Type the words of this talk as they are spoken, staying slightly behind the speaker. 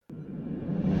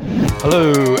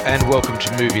Hello and welcome to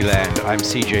Movieland. I'm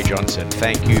CJ Johnson.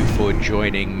 Thank you for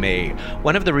joining me.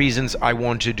 One of the reasons I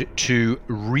wanted to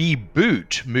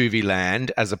reboot Movieland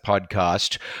as a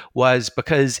podcast was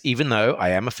because even though I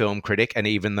am a film critic and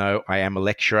even though I am a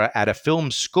lecturer at a film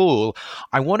school,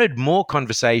 I wanted more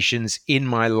conversations in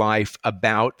my life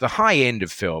about the high end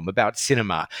of film, about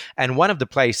cinema. And one of the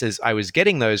places I was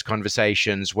getting those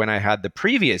conversations when I had the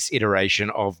previous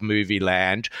iteration of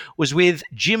Movieland was with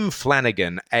Jim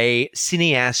Flanagan, a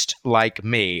cineaste like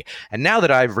me. And now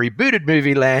that I've rebooted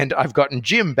Movieland, I've gotten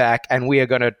Jim back and we are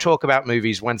going to talk about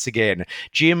movies once again.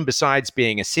 Jim, besides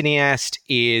being a cineaste,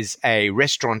 is a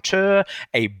restaurateur,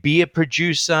 a beer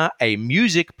producer, a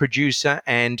music producer,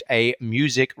 and a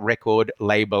music record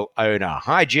label owner.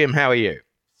 Hi, Jim. How are you?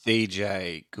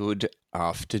 CJ, good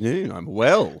afternoon. I'm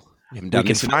well. We haven't done We can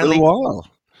this in a finally- little while.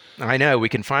 I know, we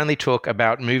can finally talk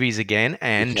about movies again.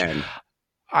 And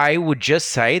I would just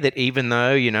say that even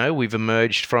though, we've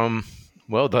emerged from,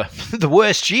 well, the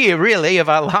worst year, really, of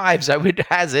our lives, I would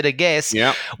hazard a guess.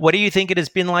 Yeah. What do you think it has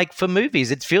been like for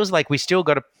movies? It feels like we still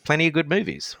got plenty of good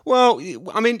movies. Well,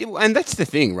 I mean, and that's the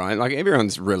thing, right? Like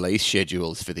everyone's release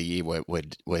schedules for the year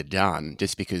were done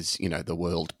just because, the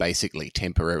world basically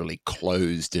temporarily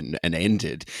closed and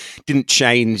ended. Didn't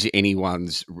change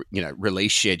anyone's,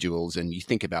 release schedules. And you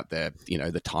think about the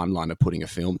timeline of putting a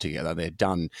film together, they're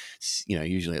done,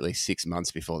 usually at least 6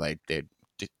 months before they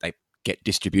get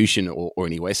distribution or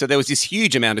anywhere. So there was this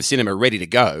huge amount of cinema ready to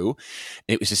go.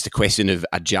 It was just a question of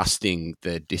adjusting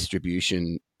the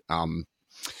distribution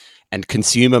and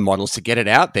consumer models to get it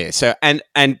out there. So and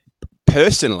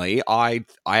personally, I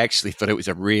actually thought it was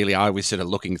I was sort of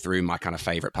looking through my kind of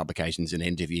favorite publications and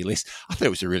end of year list. I thought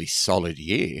it was a really solid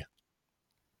year.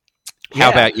 How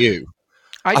about you?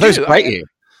 I thought it was a great year.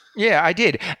 Yeah, I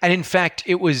did. And in fact,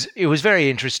 it was very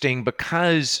interesting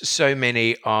because so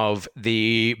many of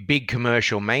the big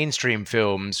commercial mainstream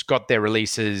films got their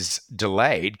releases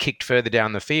delayed, kicked further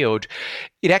down the field.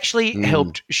 It actually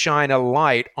helped shine a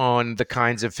light on the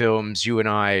kinds of films you and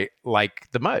I like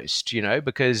the most,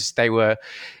 because they were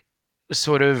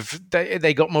sort of,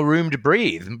 they got more room to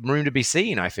breathe, room to be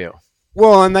seen, I feel.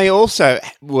 Well, and they also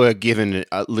were given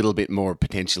a little bit more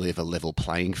potentially of a level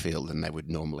playing field than they would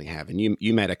normally have. And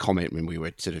you made a comment when we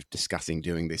were sort of discussing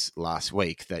doing this last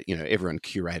week that, everyone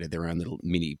curated their own little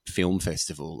mini film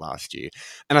festival last year.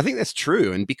 And I think that's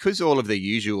true. And because all of the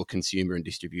usual consumer and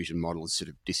distribution models sort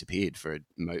of disappeared for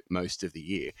most of the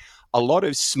year, a lot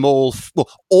of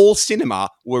all cinema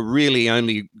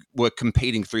were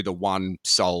competing through the one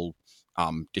sole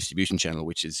distribution channel,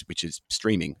 which is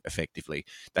streaming effectively.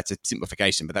 That's a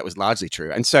simplification, but that was largely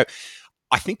true. And so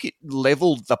I think it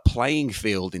leveled the playing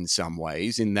field in some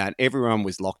ways in that everyone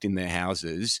was locked in their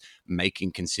houses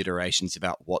making considerations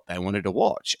about what they wanted to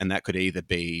watch. And that could either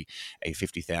be a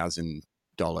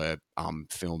 $50,000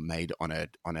 film made on a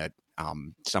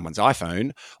someone's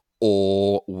iPhone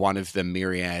or one of the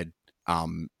myriad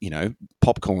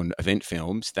popcorn event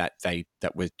films that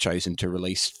were chosen to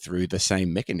release through the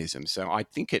same mechanism. So I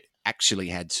think it actually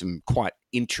had some quite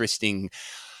interesting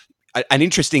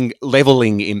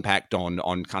leveling impact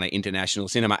on kind of international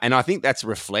cinema. And I think that's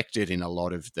reflected in a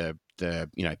lot of the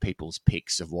people's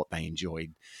picks of what they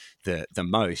enjoyed the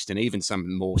most. And even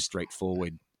some more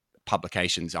straightforward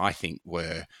publications, I think,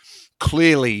 were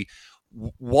clearly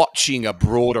watching a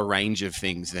broader range of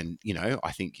things than,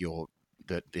 I think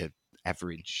the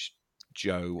average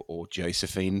Joe or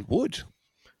Josephine would.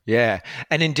 Yeah.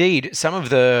 And indeed, some of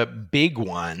the big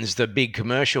ones, the big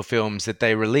commercial films that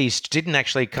they released didn't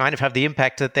actually kind of have the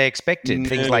impact that they expected. No.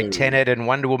 Things like Tenet and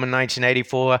Wonder Woman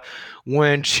 1984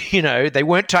 they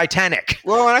weren't Titanic.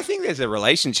 Well, and I think there's a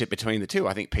relationship between the two.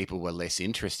 I think people were less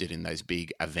interested in those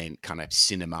big event kind of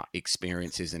cinema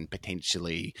experiences and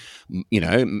potentially,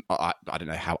 I don't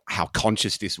know how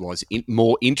conscious this was,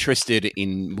 more interested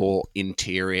in more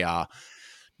interior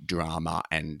drama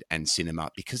and cinema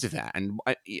because of that. And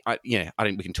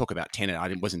we can talk about Tenet.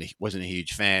 I wasn't a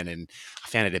huge fan, and I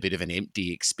found it a bit of an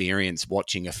empty experience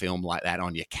watching a film like that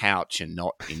on your couch and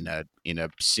not in a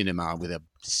cinema with a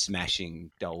smashing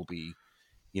Dolby,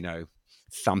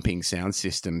 thumping sound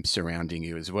system surrounding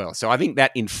you as well. So I think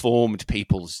that informed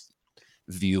people's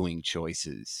viewing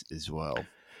choices as well.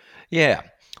 Yeah.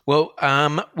 Well,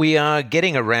 we are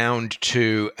getting around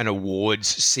to an awards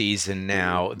season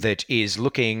now that is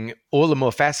looking all the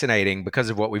more fascinating because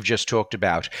of what we've just talked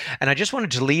about. And I just wanted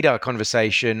to lead our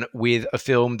conversation with a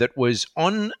film that was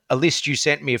on a list you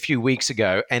sent me a few weeks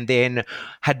ago and then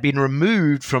had been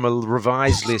removed from a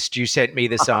revised list you sent me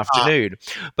this afternoon.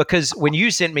 Because when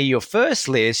you sent me your first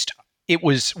list, it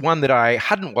was one that I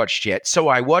hadn't watched yet, so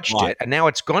I watched Right. it, and now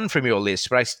it's gone from your list.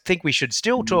 But I think we should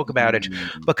still talk about it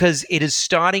Mm. because it is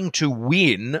starting to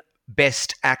win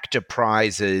Best Actor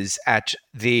prizes at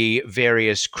the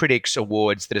various critics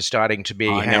awards that are starting to be I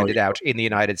know what handed you're out in the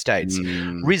United States.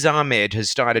 Mm. Riz Ahmed has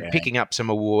started Yeah. picking up some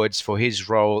awards for his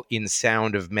role in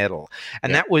Sound of Metal, and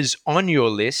Yeah. that was on your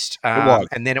list, was.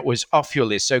 and then it was off your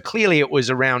list. So clearly, it was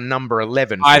around number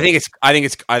 11. I for think you.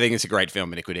 it's a great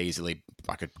film, and I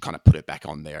could kind of put it back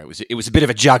on there. It was a bit of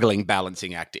a juggling,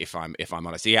 balancing act, if I'm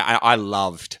honest. Yeah, I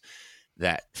loved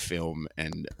that film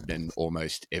and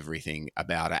almost everything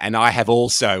about it. And I have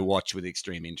also watched with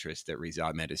extreme interest that Riz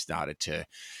Ahmed has started to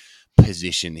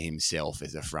position himself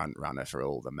as a front runner for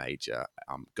all the major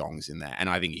gongs in that, and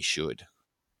I think he should.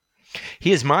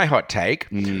 Here's my hot take.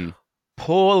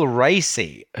 Paul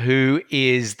Racy, who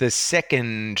is the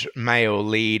second male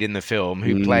lead in the film,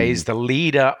 who plays the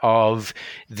leader of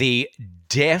the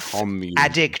deaf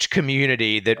addict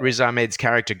community that Riz Ahmed's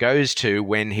character goes to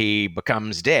when he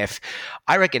becomes deaf.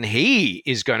 I reckon he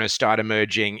is going to start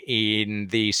emerging in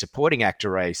the supporting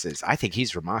actor races. I think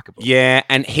he's remarkable. Yeah,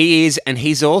 and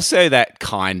he's also that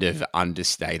kind of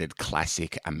understated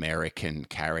classic American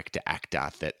character actor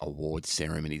that award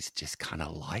ceremonies just kind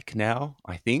of like now.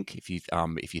 I think if you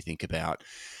think about,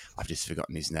 I've just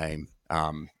forgotten his name.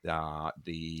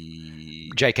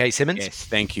 The J.K. Simmons. Yes,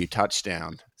 thank you.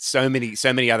 Touchdown. So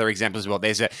many other examples as well.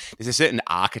 There's a certain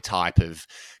archetype of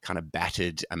kind of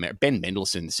battered Ben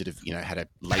Mendelsohn sort of had a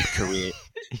late career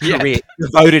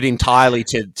devoted entirely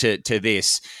to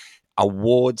this.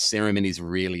 Award ceremonies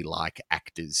really like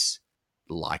actors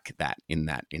like that in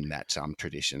that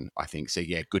tradition, I think. So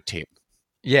yeah, good tip.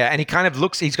 Yeah, and he kind of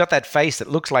he's got that face that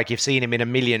looks like you've seen him in a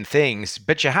million things,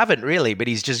 but you haven't really, but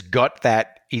he's just got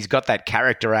that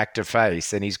character actor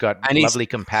face, and he's got lovely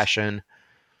compassion.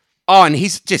 Oh, and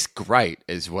he's just great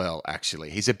as well, actually.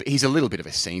 He's a little bit of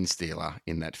a scene stealer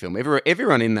in that film.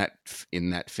 Everyone in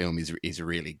that film is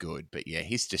really good, but yeah,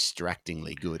 he's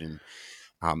distractingly good, and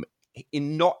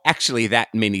in not actually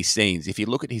that many scenes. If you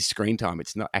look at his screen time,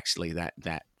 it's not actually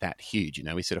that huge.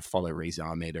 We sort of follow Riz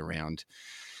Ahmed around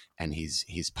and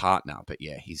his partner, but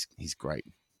yeah, he's great.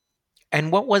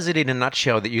 And what was it in a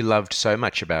nutshell that you loved so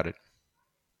much about it?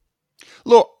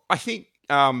 Look, I think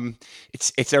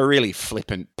it's a really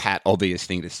flippant, pat, obvious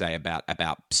thing to say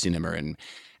about cinema and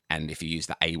if you use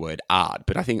the A word, art.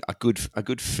 But I think a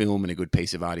good film and a good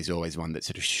piece of art is always one that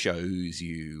sort of shows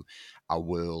you a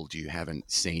world you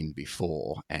haven't seen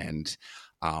before, and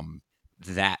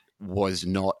that was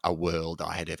not a world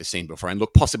I had ever seen before. And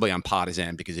look, possibly I'm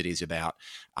partisan because it is about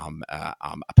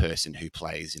a person who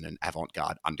plays in an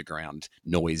avant-garde underground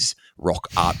noise rock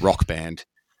band,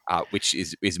 which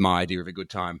is my idea of a good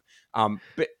time.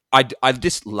 But I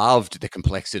just loved the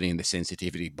complexity and the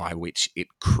sensitivity by which it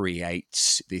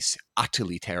creates this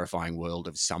utterly terrifying world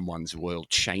of someone's world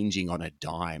changing on a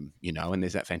dime, and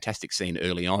there's that fantastic scene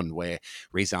early on where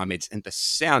Riz Ahmed's, and the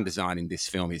sound design in this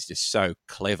film is just so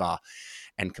clever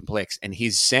and complex, and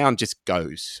his sound just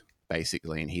goes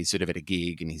basically, and he's sort of at a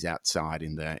gig and he's outside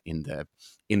in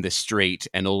the street,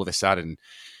 and all of a sudden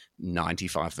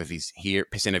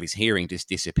 95% of his hearing just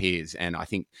disappears. And I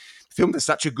think the film does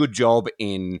such a good job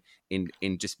in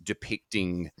just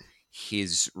depicting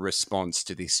his response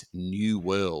to this new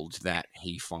world that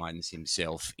he finds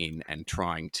himself in and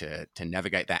trying to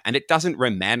navigate that. And it doesn't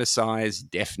romanticize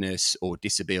deafness or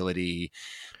disability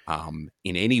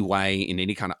in any way, in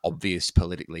any kind of obvious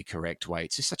politically correct way.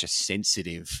 It's just such a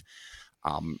sensitive,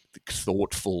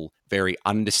 thoughtful, very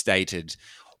understated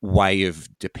way of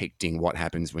depicting what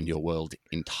happens when your world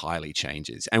entirely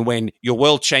changes, and when your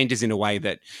world changes in a way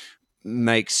that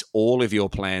makes all of your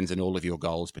plans and all of your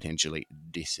goals potentially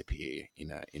disappear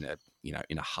in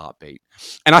a heartbeat.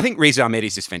 And I think Riz Ahmed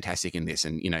is just fantastic in this,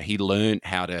 and he learned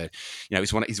how to,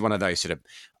 he's one of those sort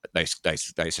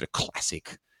of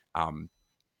classic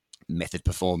method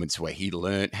performance where he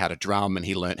learned how to drum and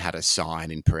he learned how to sign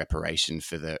in preparation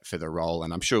for the role.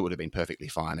 And I'm sure it would have been perfectly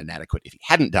fine and adequate if he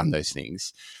hadn't done those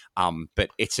things.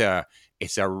 But it's a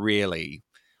really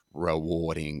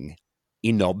rewarding,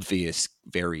 inobvious,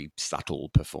 very subtle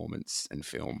performance and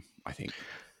film, I think.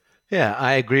 Yeah,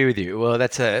 I agree with you. Well,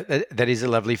 that is a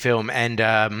lovely film, and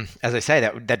as I say,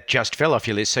 that just fell off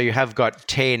your list. So you have got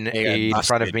 10 in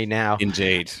front of me now.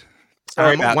 Indeed.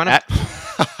 Sorry about that.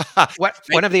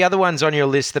 One of the other ones on your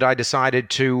list that I decided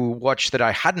to watch that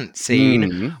I hadn't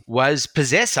seen was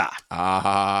Possessor.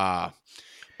 Ah,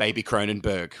 Baby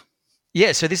Cronenberg.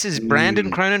 Yeah, so this is Brandon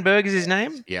Cronenberg is his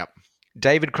name? Yep.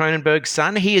 David Cronenberg's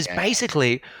son. He is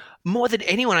basically more than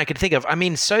anyone I could think of. I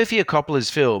mean, Sofia Coppola's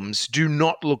films do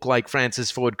not look like Francis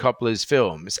Ford Coppola's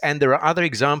films, and there are other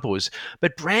examples.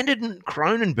 But Brandon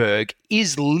Cronenberg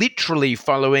is literally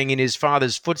following in his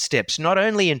father's footsteps, not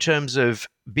only in terms of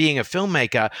being a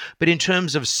filmmaker, but in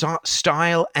terms of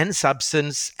style and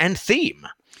substance and theme.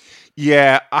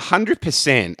 Yeah,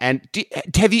 100%. And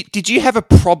did you have a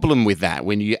problem with that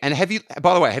when you? And have you?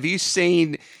 By the way, have you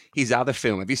seen his other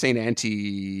film? Have you seen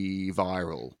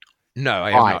Antiviral? No,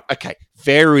 I have not. Okay,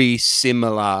 very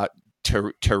similar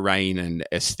terrain and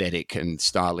aesthetic and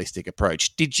stylistic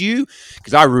approach. Did you?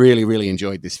 Because I really, really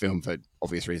enjoyed this film for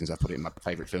obvious reasons. I put it in my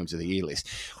favorite films of the year list.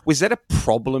 Was that a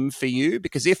problem for you?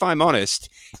 Because if I'm honest,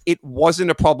 it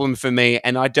wasn't a problem for me,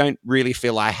 and I don't really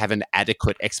feel I have an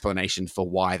adequate explanation for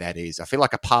why that is. I feel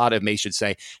like a part of me should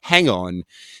say, "Hang on,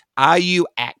 are you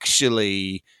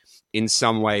actually?" in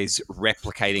some ways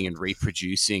replicating and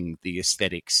reproducing the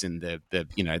aesthetics and the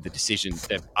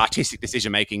artistic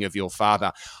decision making of your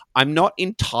father. I'm not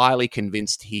entirely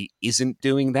convinced he isn't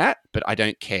doing that, but I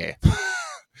don't care.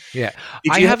 Yeah.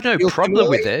 I have no problem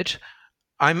with it.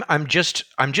 I'm just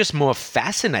more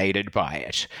fascinated by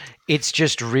it. It's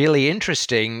just really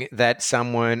interesting that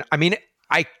someone, I mean,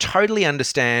 I totally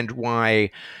understand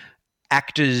why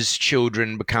actors'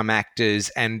 children become actors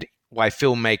and why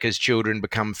filmmakers' children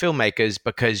become filmmakers,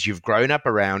 because you've grown up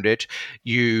around it,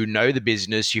 you know the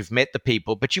business, you've met the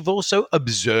people, but you've also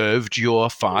observed your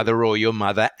father or your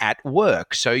mother at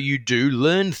work. So you do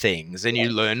learn things,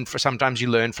 and sometimes you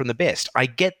learn from the best. I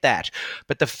get that.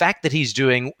 But the fact that he's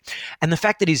doing, and the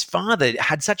fact that his father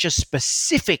had such a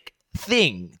specific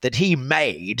thing that he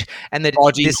made, and that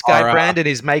this guy Brandon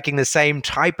is making the same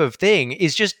type of thing,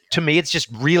 is just, to me, it's just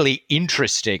really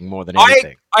interesting more than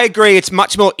anything. I agree. It's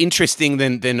much more interesting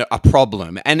than a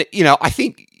problem. And, I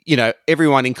think,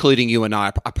 everyone, including you and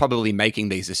I, are probably making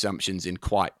these assumptions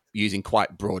using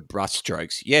quite broad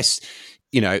brushstrokes. Yes,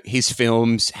 his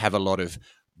films have a lot of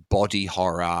body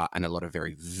horror and a lot of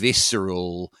very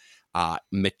visceral,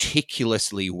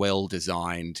 meticulously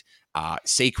well-designed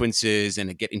sequences,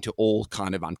 and get into all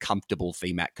kind of uncomfortable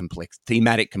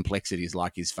thematic complexities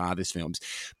like his father's films.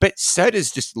 But so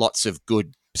does just lots of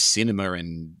good cinema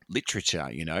and literature,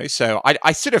 So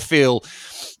I sort of feel,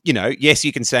 yes,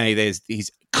 you can say there's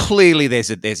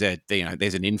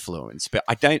an influence, but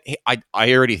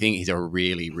I already think he's a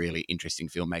really, really interesting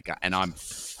filmmaker, and I'm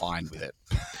fine with it.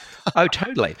 Oh,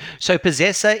 totally. So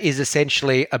Possessor is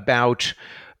essentially about,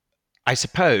 I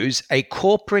suppose, a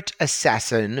corporate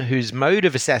assassin whose mode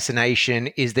of assassination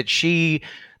is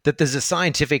that there's a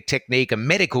scientific technique, a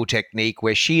medical technique,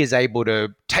 where she is able to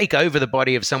take over the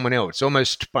body of someone else,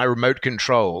 almost by remote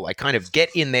control. Like, kind of get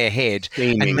in their head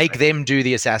and make them do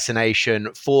the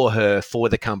assassination for her, for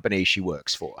the company she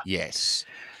works for. Yes.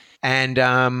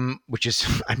 And which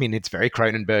is, I mean, it's very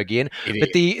Cronenbergian.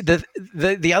 But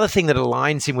the other thing that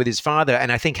aligns him with his father,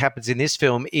 and I think happens in this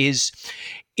film, is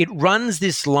it runs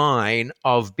this line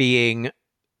of being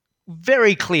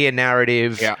very clear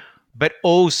narrative, but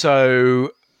also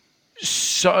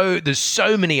there's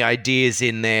so many ideas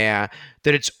in there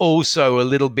that it's also a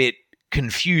little bit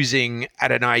confusing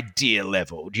at an idea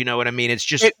level. Do you know what I mean? It's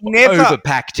just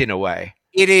overpacked in a way.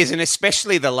 It is, and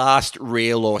especially the last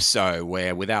reel or so,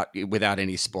 where without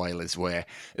any spoilers, where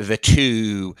the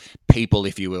two people,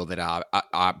 if you will, that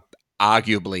are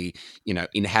arguably,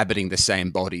 inhabiting the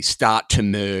same body start to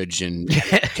merge, and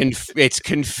it's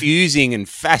confusing and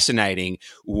fascinating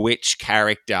which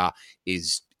character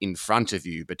is in front of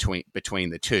you between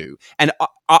the two. And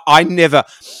I never,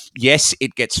 yes,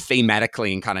 it gets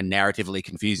thematically and kind of narratively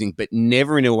confusing, but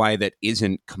never in a way that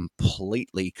isn't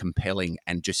completely compelling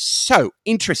and just so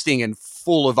interesting and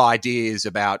full of ideas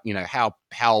about,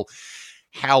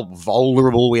 how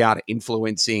vulnerable we are to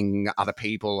influencing other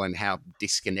people, and how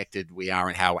disconnected we are,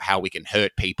 and how we can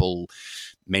hurt people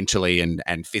mentally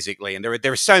and physically. And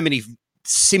there are so many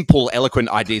simple, eloquent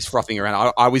ideas frothing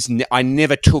around. I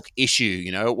never took issue.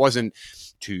 It wasn't,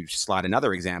 to slide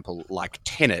another example, like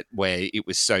Tenet, where it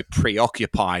was so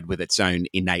preoccupied with its own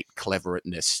innate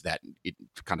cleverness that it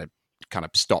kind of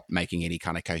stopped making any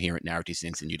kind of coherent narrative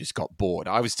sense, and you just got bored.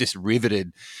 I was just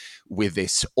riveted with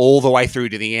this all the way through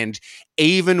to the end,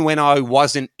 even when I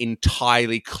wasn't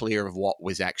entirely clear of what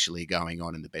was actually going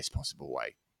on in the best possible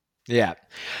way. Yeah.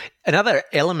 Another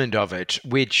element of it,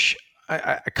 which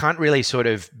I can't really sort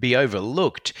of be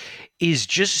overlooked, is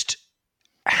just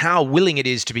how willing it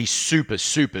is to be super,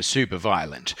 super, super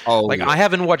violent. Oh, Like yeah. I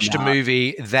haven't watched a No.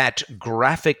 movie that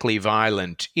graphically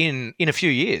violent in a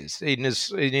few years, in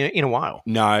a while.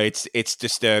 No, it's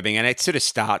disturbing, and it sort of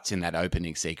starts in that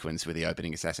opening sequence with the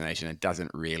opening assassination. It doesn't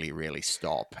really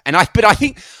stop. But I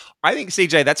think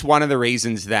CJ, that's one of the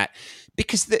reasons that,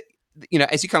 because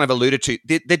as you kind of alluded to,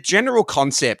 the general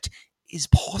concept is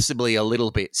possibly a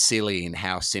little bit silly in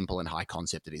how simple and high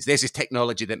concept it is. There's this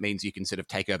technology that means you can sort of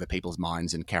take over people's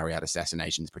minds and carry out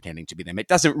assassinations pretending to be them. It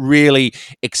doesn't really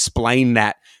explain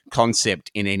that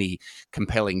concept in any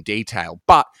compelling detail,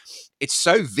 but it's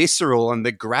so visceral and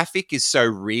the graphic is so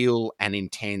real and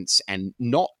intense and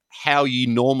not how you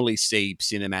normally see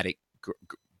cinematic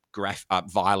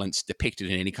violence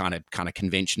depicted in any kind of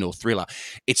conventional thriller.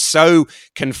 It's so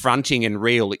confronting and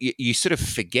real. You sort of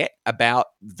forget about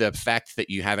the fact that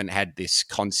you haven't had this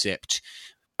concept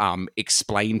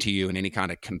explained to you in any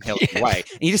kind of compelling way.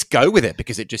 And you just go with it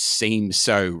because it just seems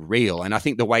so real. And I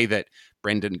think the way that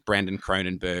Brandon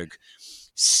Cronenberg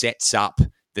sets up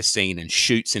the scene and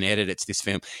shoots and edits this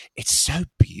film, it's so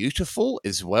beautiful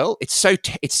as well. It's so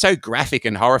graphic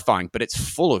and horrifying, but it's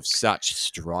full of such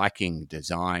striking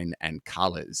design and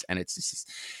colors, and it's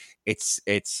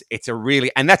a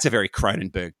really, and that's a very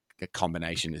Cronenberg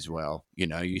combination as well.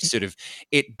 You sort of,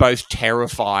 it both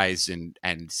terrifies and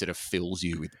sort of fills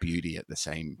you with beauty at the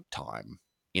same time.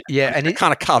 And it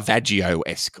kind of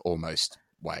Caravaggio-esque almost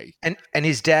way. And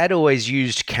his dad always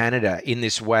used Canada in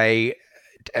this way,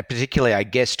 particularly, I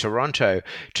guess, Toronto,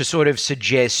 to sort of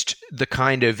suggest the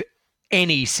kind of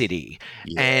any city.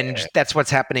 Yeah. And that's what's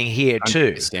happening here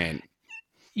too. 100%.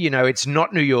 It's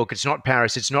not New York, it's not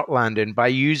Paris, it's not London. By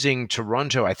using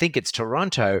Toronto, I think it's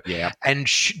Toronto. Yeah. And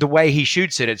the way he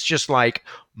shoots it, it's just like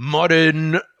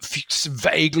modern,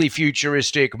 vaguely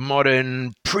futuristic,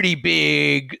 modern, pretty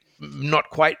big, not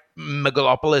quite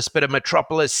megalopolis, but a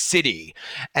metropolis city.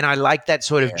 And I like that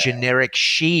sort of generic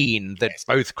sheen that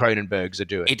both Cronenbergs are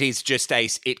doing. It is just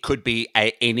it could be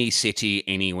any city,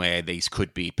 anywhere. These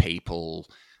could be people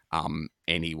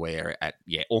anywhere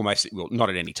almost, well, not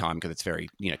at any time because it's very,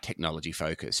 technology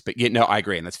focused. But no, I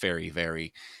agree. And that's very,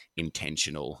 very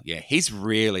intentional. Yeah, he's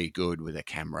really good with a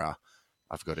camera,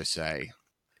 I've got to say.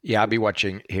 Yeah, I'll be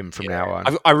watching him from now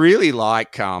on. I really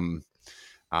like Andrea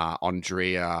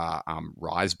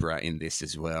Riseborough in this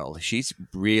as well. She's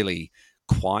really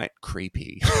quite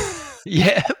creepy.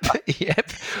 Yep.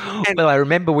 Well, I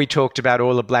remember we talked about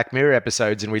all the Black Mirror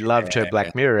episodes, and we loved her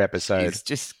Black Mirror episode. It's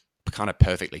just kind of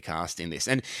perfectly cast in this,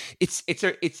 and it's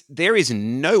there is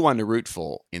no one to root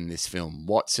for in this film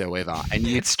whatsoever, and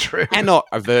it's true. Cannot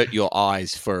avert your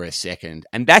eyes for a second,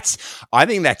 and I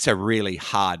think that's a really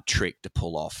hard trick to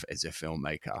pull off as a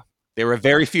filmmaker. There are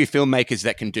very few filmmakers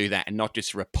that can do that and not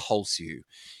just repulse you,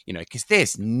 because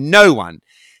there's no one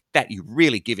that you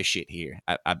really give a shit here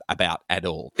about at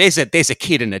all. There's a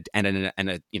kid and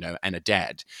a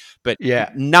dad, but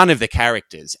none of the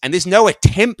characters, and there's no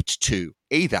attempt to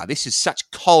either. This is such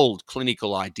cold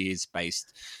clinical ideas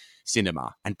based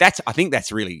cinema, and I think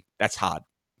that's hard.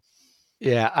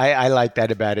 Yeah, I like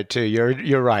that about it too.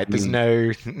 You're right. There's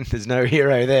no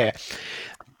hero there.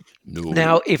 No.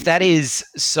 Now, if that is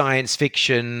science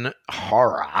fiction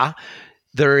horror,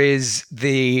 there is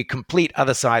the complete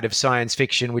other side of science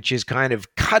fiction, which is kind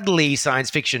of cuddly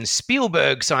science fiction,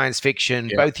 Spielberg science fiction.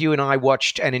 Yeah. Both you and I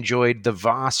watched and enjoyed The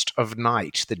Vast of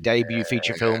Night, the debut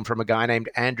feature film from a guy named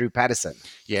Andrew Patterson.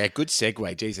 Yeah, good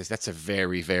segue. Jesus, that's a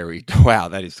very, very wow.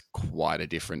 That is quite a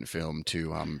different film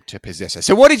to Possessor.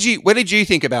 So, what did you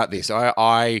think about this?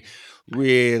 I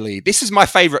really, this is my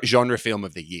favorite genre film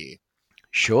of the year.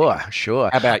 Sure. How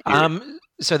about you?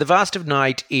 So The Vast of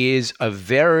Night is a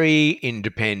very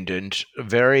independent,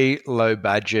 very low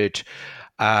budget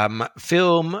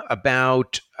film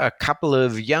about a couple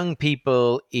of young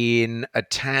people in a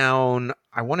town,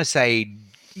 I want to say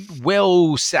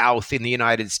well south in the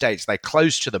United States, like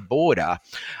close to the border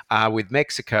with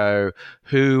Mexico,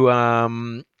 who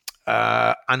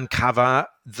uncover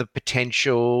the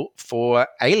potential for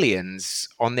aliens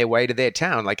on their way to their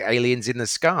town, like aliens in the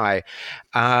sky,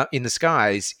 in the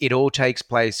skies. It all takes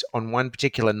place on one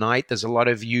particular night. There's a lot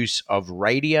of use of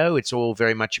radio. It's all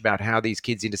very much about how these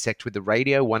kids intersect with the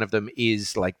radio. One of them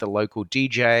is like the local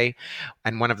DJ,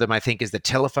 and one of them, I think, is the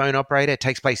telephone operator. It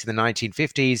takes place in the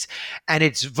 1950s, and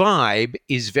its vibe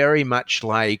is very much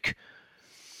like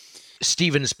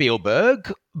Steven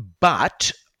Spielberg,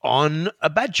 but on a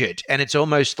budget. And it's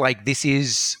almost like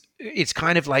it's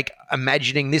kind of like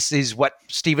imagining this is what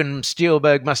Steven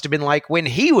Spielberg must have been like when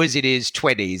he was in his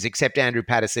 20s, except Andrew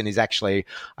Patterson is actually,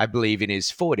 I believe, in his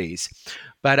 40s.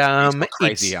 But he's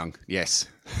crazy young. Yes.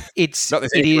 It's not the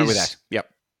same with that. Yep.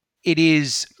 it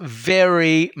is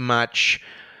very much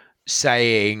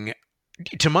saying,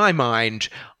 to my mind,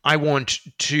 I want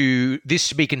this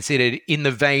to be considered in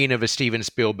the vein of a Steven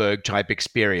Spielberg type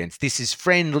experience. This is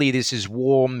friendly, this is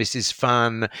warm, this is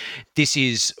fun, this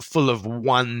is full of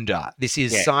wonder. This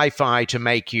is sci-fi to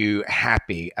make you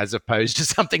happy, as opposed to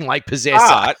something like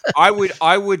Possessor. But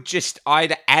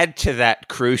I'd add to that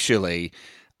crucially.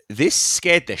 This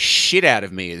scared the shit out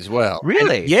of me as well.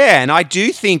 Really? And I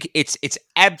do think it's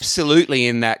absolutely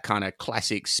in that kind of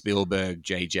classic Spielberg,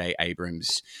 J.J.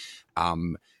 Abrams,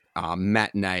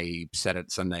 matinee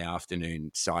Sunday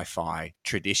afternoon sci-fi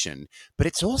tradition, but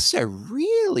it's also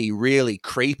really, really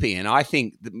creepy. And I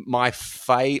think my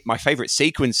favorite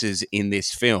sequences in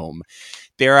this film.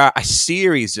 There are a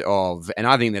series of, and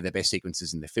I think they're the best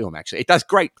sequences in the film. Actually, it does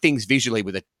great things visually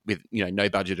with no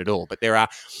budget at all. But there are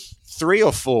 3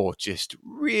 or 4 just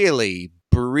really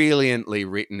brilliantly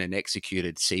written and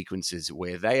executed sequences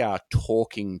where they are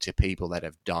talking to people that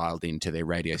have dialed into their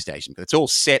radio station. It's all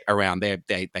set around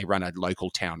they run a local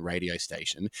town radio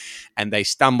station, and they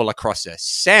stumble across a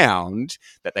sound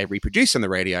that they reproduce on the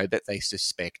radio that they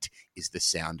suspect is the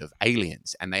sound of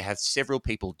aliens, and they have several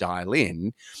people dial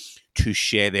in to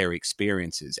share their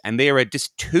experiences. And there are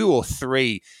just 2 or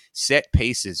 3 set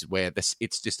pieces where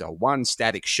it's just a one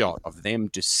static shot of them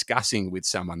discussing with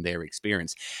someone their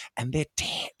experience. And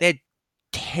they're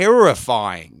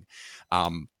terrifying,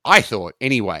 I thought,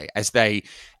 anyway, as they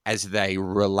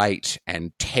relate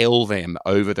and tell them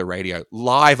over the radio,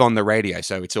 live on the radio.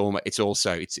 So it's all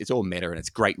meta, and it's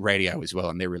great radio as well.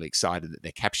 And they're really excited that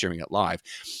they're capturing it live.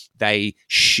 They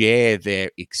share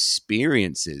their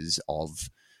experiences of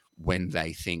when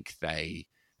they think they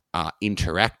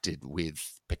interacted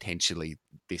with potentially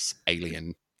this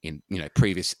alien in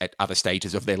previous at other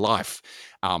stages of their life,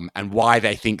 and why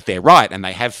they think they're right, and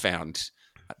they have found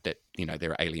that there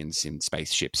are aliens in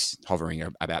spaceships hovering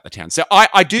about the town. So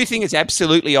I do think it's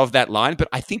absolutely of that line, but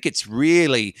I think it's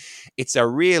a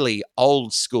really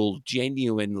old school,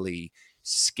 genuinely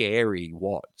scary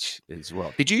watch as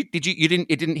well. It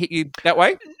didn't hit you that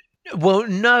way? Well,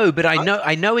 no, but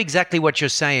I know exactly what you're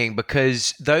saying,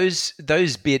 because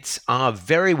those bits are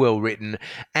very well written,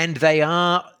 and they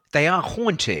are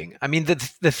haunting. I mean, the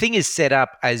thing is set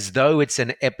up as though it's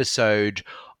an episode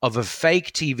of a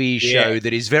fake TV show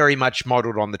that is very much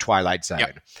modeled on the Twilight Zone.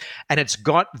 Yep. And it's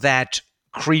got that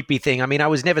creepy thing. I mean, I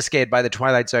was never scared by the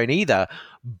Twilight Zone either,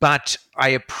 but I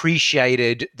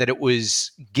appreciated that it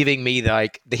was giving me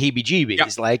like the heebie-jeebies.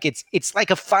 Yep. Like it's like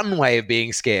a fun way of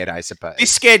being scared, I suppose.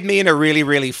 This scared me in a really,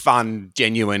 really fun,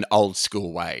 genuine, old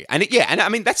school way. And and I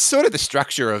mean, that's sort of the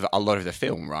structure of a lot of the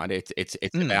film, right? It's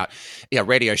about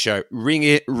radio show. Ring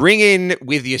in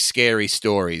with your scary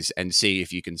stories and see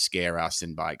if you can scare us,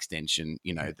 and by extension,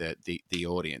 the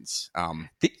audience.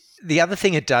 The other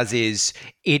thing it does is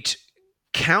it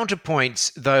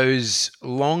counterpoints those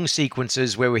long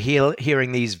sequences where we're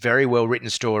hearing these very well-written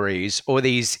stories, or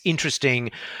these interesting,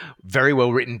 very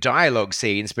well-written dialogue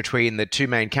scenes between the 2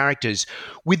 main characters,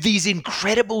 with these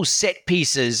incredible set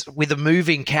pieces with a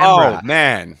moving camera. Oh,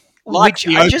 man. Which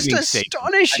are just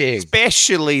astonishing.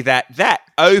 Especially that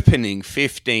opening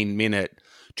 15-minute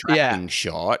tracking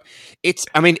shot. It's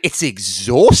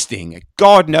exhausting.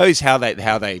 God knows how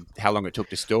long it took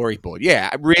to storyboard.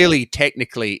 Yeah, really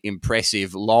technically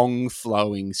impressive, long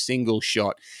flowing single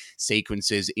shot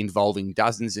sequences involving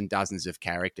dozens and dozens of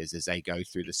characters as they go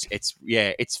through this.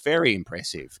 It's very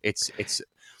impressive. It's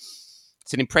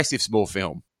an impressive small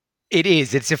film. It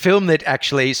is. It's a film that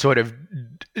actually sort of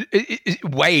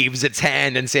waves its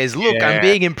hand and says, look, I'm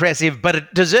being impressive, but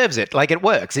it deserves it. Like, it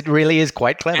works. It really is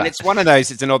quite clever. And it's one of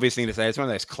those, it's an obvious thing to say, it's one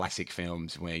of those classic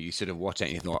films where you sort of watch it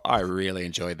and you thought, I really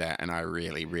enjoyed that, and I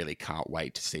really, really can't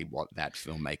wait to see what that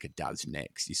filmmaker does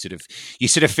next. You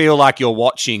sort of feel like you're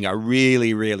watching a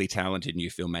really, really talented new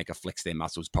filmmaker flex their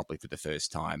muscles properly for the first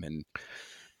time and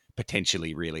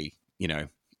potentially really,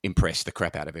 impress the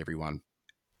crap out of everyone.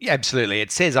 Yeah, absolutely.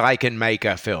 It says I can make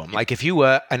a film. Like, if you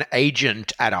were an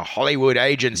agent at a Hollywood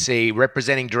agency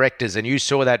representing directors and you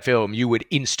saw that film, you would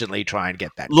instantly try and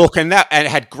get that. Look, and it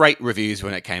had great reviews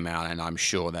when it came out, and I'm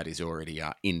sure that is already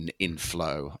in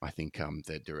flow. I think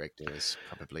the director is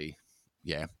probably,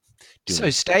 So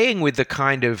staying with the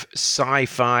kind of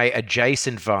sci-fi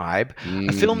adjacent vibe,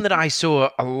 a film that I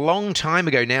saw a long time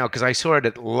ago now, because I saw it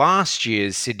at last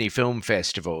year's Sydney Film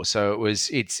Festival, so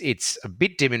it's a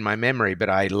bit dim in my memory, but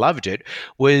I loved it,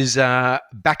 was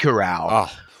BACURAU.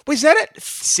 Oh, was that at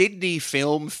Sydney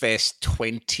Film Fest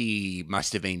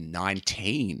must have been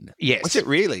 19? Yes. Was it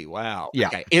really? Wow. Yeah.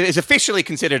 Okay. It is officially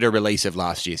considered a release of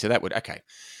last year, so that would, okay.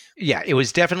 Yeah, it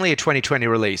was definitely a 2020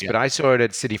 release, Yeah. but I saw it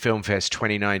at City Film Fest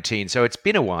 2019, so it's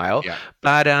been a while. Yeah.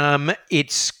 But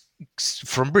it's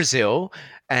from Brazil,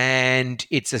 and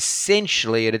it's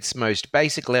essentially at its most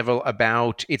basic level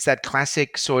about it's that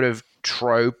classic sort of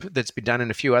trope that's been done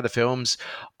in a few other films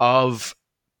of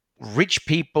rich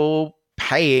people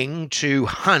paying to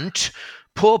hunt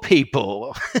poor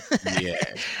people.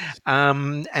 Yes.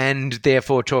 And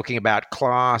therefore talking about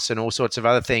class and all sorts of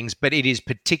other things, but it is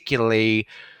particularly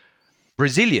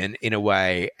Brazilian in a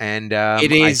way. And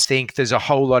It I is. think there's a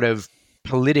whole lot of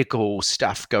political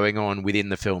stuff going on within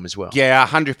the film as well. Yeah,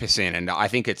 100%. And I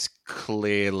think it's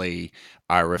clearly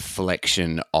a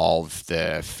reflection of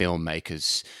the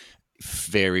filmmakers'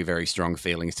 very, very strong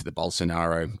feelings to the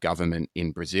Bolsonaro government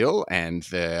in Brazil. And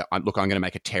look, I'm going to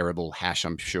make a terrible hash,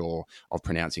 I'm sure, of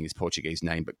pronouncing his Portuguese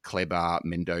name, but Kleber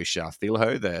Mendonça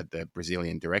Filho, the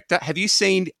Brazilian director. Have you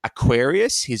seen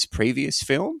Aquarius, his previous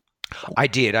film? I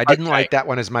did. I didn't Okay. like that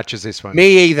one as much as this one.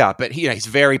 Me either, but he's a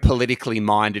very politically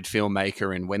minded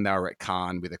filmmaker. And when they were at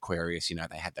Cannes with Aquarius,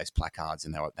 they had those placards,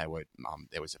 and they were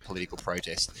there was a political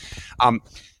protest.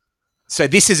 So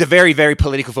this is a very, very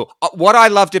political film. What I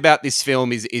loved about this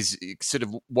film is sort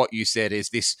of what you said, is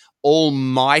this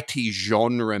almighty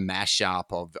genre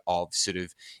mashup of sort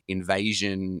of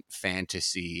invasion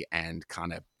fantasy and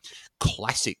kind of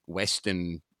classic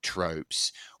Western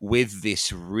tropes with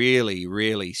this really,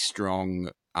 really strong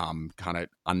kind of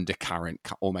undercurrent,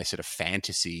 almost sort of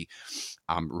fantasy,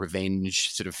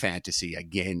 revenge sort of fantasy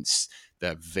against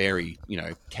the very,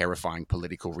 terrifying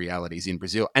political realities in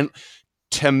Brazil. And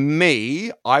to me,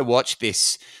 I watched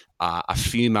this a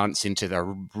few months into the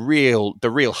real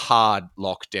hard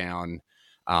lockdown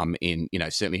in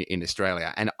certainly in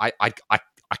Australia, and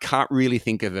I can't really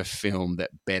think of a film that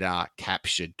better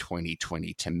captured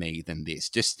 2020 to me than this.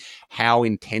 Just how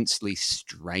intensely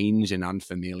strange and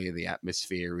unfamiliar the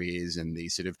atmosphere is, and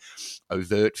these sort of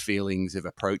overt feelings of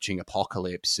approaching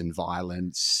apocalypse and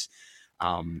violence.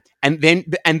 And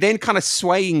then kind of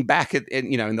swaying back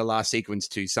in the last sequence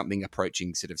to something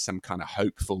approaching sort of some kind of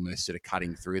hopefulness, sort of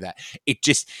cutting through that.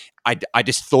 I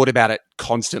just thought about it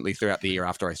constantly throughout the year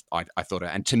after I thought it.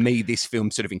 And to me, this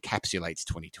film sort of encapsulates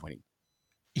 2020.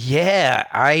 Yeah,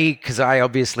 because I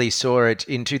obviously saw it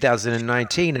in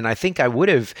 2019, and I think I would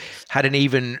have had an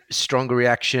even stronger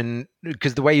reaction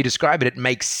because the way you describe it, it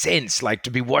makes sense. Like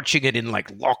to be watching it in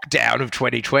like lockdown of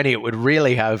 2020, it would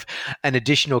really have an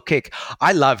additional kick.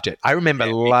 I loved it. I remember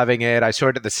loving it. I saw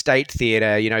it at the State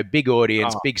Theatre, big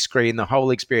audience, big screen, the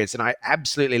whole experience, and I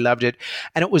absolutely loved it.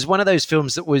 And it was one of those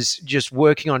films that was just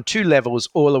working on two levels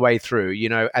all the way through.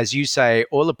 As you say,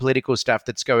 all the political stuff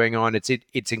that's going on,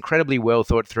 it's incredibly well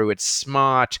thought through. It's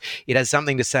smart. It has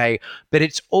something to say, but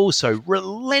it's also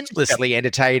relentlessly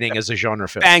entertaining as a genre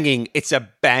film. It's a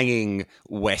banging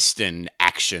Western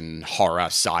action horror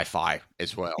sci-fi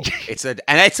as well.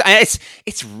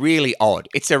 It's really odd.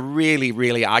 It's a really,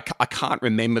 really I can't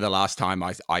remember the last time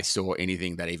I saw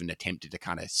anything that even attempted to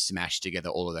kind of smash together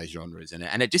all of those genres,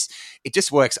 and it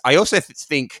just works. I also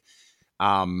think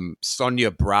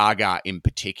Sonia Braga in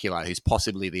particular, who's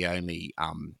possibly the only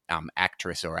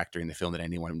actress or actor in the film that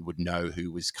anyone would know,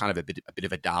 who was kind of a bit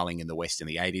of a darling in the West in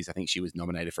the 80s. I think she was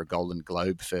nominated for a Golden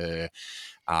Globe for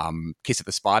Kiss of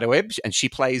the Spiderweb, and she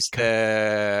plays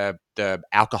the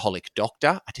alcoholic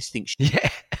doctor. I just think she's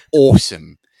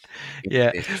awesome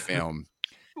in this film.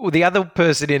 Well, the other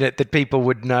person in it that people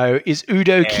would know is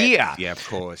Udo Kier. Yeah, of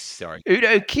course. Sorry.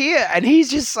 Udo Kier. And he's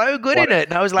just so good in it.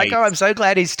 And I was like, I'm so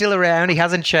glad he's still around. He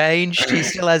hasn't changed. He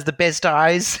still has the best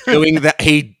eyes. Doing that,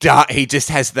 he just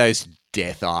has those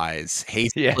death eyes. He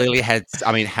clearly had,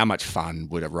 how much fun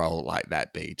would a role like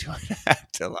that be to an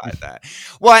actor like that?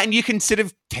 Well, and you can sort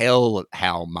of tell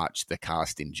how much the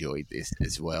cast enjoyed this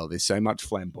as well. There's so much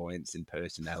flamboyance and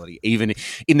personality, even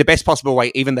in the best possible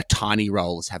way. Even the tiny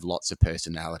roles have lots of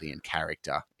personality and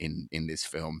character in this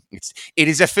film. It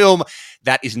is a film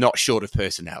that is not short of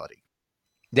personality.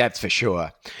 That's for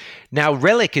sure. Now,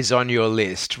 Relic is on your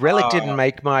list. Relic didn't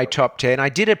make my top 10. I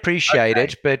did appreciate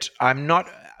it, but I'm not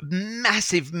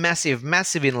massive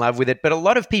in love with it, but a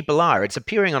lot of people are. It's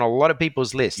appearing on a lot of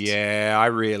people's lists. Yeah, I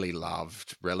really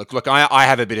loved Relic. Look, I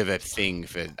have a bit of a thing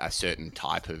for a certain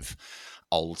type of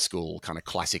old school kind of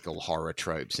classical horror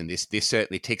tropes, and this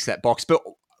certainly ticks that box.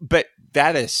 But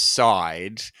that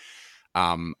aside,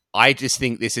 I just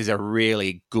think this is a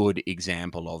really good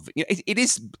example of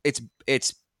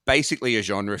it's basically a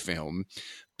genre film,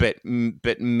 but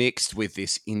mixed with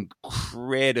this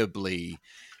incredibly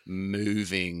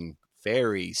moving,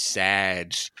 very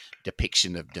sad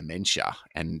depiction of dementia,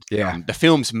 and the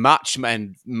film's much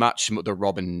the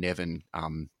Robin Nevin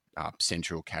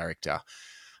central character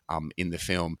in the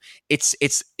film. It's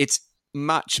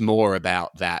much more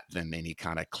about that than any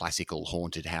kind of classical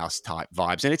haunted house type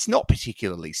vibes, and it's not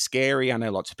particularly scary. I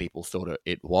know lots of people thought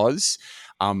it was.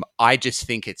 I just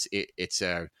think it's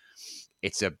a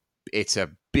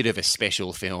bit of a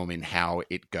special film in how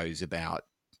it goes about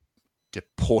to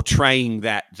portraying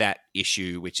that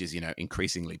issue, which is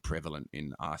increasingly prevalent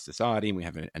in our society, and we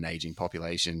have an aging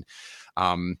population.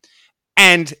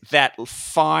 And that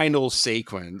final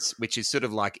sequence, which is sort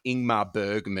of like Ingmar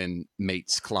Bergman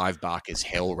meets Clive Barker's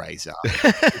Hellraiser.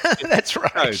 That's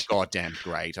right. So goddamn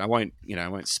great. I won't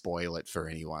spoil it for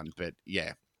anyone, but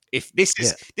yeah. If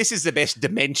this is the best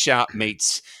dementia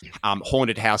meets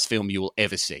haunted house film you will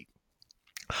ever see.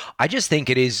 I just think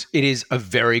it is a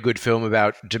very good film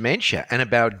about dementia and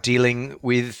about dealing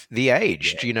with the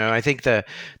aged. Yeah. I think the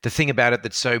thing about it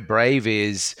that's so brave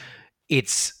is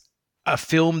it's a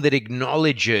film that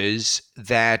acknowledges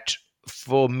that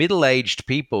for middle-aged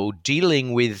people,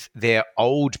 dealing with their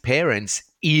old parents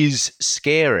is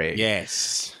scary.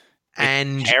 Yes.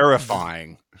 And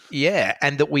terrifying. Yeah.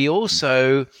 And that we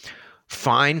also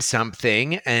find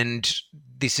something, and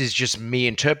this is just me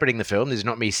interpreting the film. This is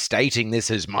not me stating this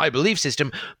as my belief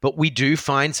system, but we do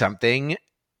find something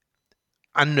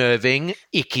unnerving,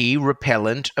 icky,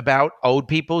 repellent about old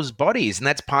people's bodies. And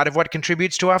that's part of what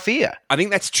contributes to our fear. I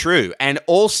think that's true. And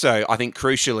also, I think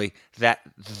crucially, that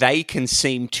they can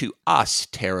seem to us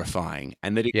terrifying,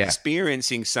 and that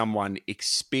experiencing someone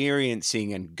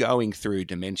experiencing and going through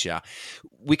dementia,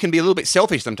 we can be a little bit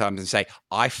selfish sometimes and say,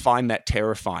 I find that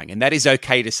terrifying. And that is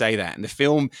okay to say that. And the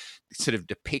film sort of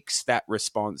depicts that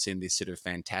response in this sort of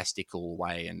fantastical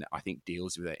way, and I think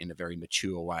deals with it in a very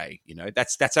mature way.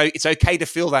 It's okay to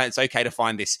feel that. It's okay to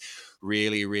find this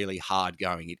really, really hard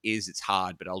going. It's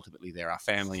hard, but ultimately they're our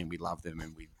family and we love them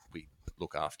and we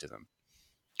look after them.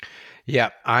 Yeah,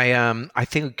 I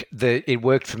think that it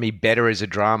worked for me better as a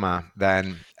drama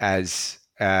than as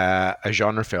a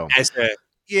genre film.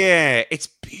 Yeah, it's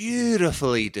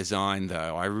beautifully designed,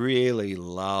 though. I really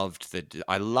loved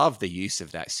the use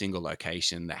of that single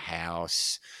location, the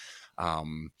house.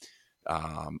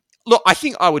 Look, I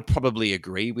think I would probably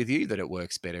agree with you that it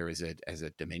works better as a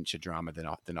dementia drama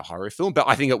than a horror film, but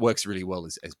I think it works really well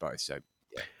as both. So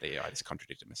yeah, I just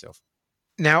contradicted myself.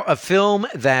 Now, a film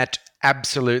that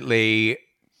absolutely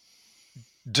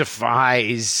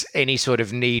defies any sort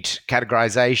of neat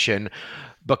categorization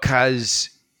because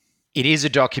it is a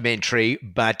documentary,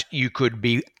 but you could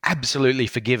be absolutely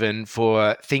forgiven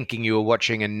for thinking you were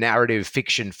watching a narrative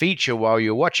fiction feature while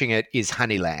you're watching it, is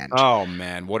Honeyland. Oh,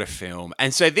 man, what a film.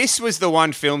 And so this was the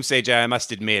one film, CJ, I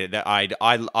must admit, that I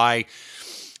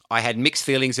had mixed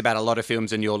feelings about a lot of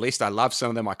films on your list. I love some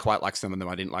of them. I quite like some of them.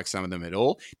 I didn't like some of them at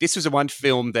all. This was the one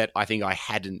film that I think I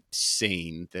hadn't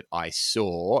seen that I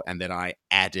saw and that I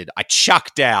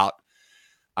chucked out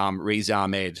Riz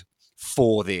Ahmed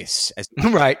for this.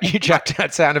 Right, you chucked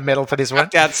out Sound of Metal for this one?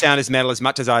 Chucked out Sound of Metal as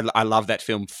much as I love that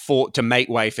film to make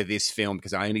way for this film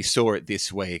because I only saw it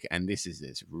this week, and this is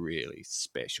this really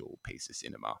special piece of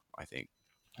cinema, I think.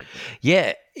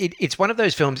 Yeah, it's one of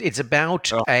those films. It's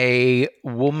about a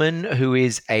woman who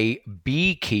is a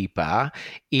beekeeper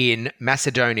in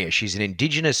Macedonia. She's an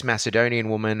indigenous Macedonian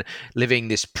woman living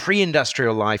this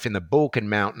pre-industrial life in the Balkan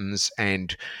Mountains,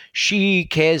 and she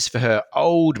cares for her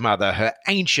old mother, her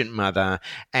ancient mother,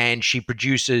 and she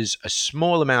produces a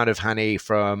small amount of honey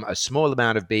from a small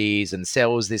amount of bees and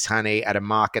sells this honey at a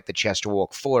market that she has to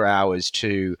walk 4 hours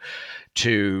to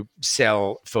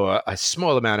sell for a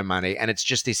small amount of money. And it's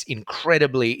just this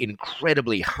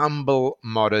incredibly humble,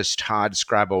 modest, hard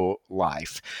scrabble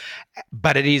life.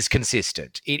 But it is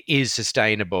consistent. It is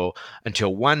sustainable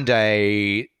until one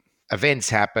day events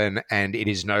happen and it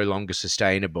is no longer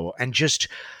sustainable. And just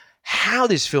how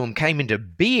this film came into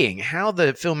being, how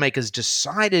the filmmakers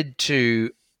decided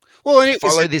to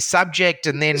follow this subject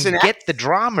and then get the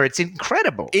drama. It's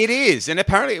incredible. It is. And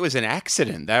apparently it was an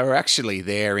accident. They were actually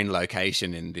there in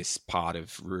location in this part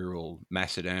of rural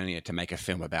Macedonia to make a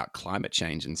film about climate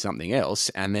change and something else.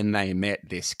 And then they met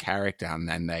this character and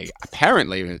then they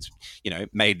apparently,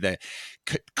 made the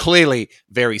clearly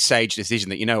very sage decision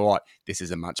that, you know what, this is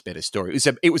a much better story.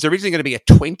 It was originally going to be a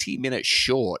 20-minute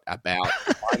short about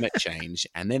climate change.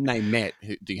 And then they met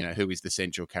who is the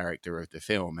central character of the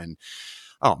film. And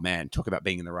oh man, talk about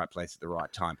being in the right place at the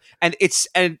right time. And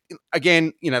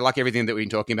again, like everything that we've been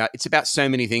talking about, it's about so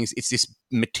many things. It's this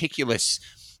meticulous,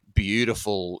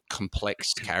 beautiful,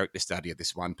 complex character study of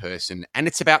this one person. And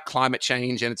it's about climate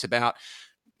change and it's about,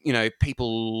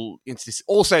 people. It's this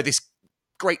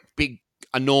great big,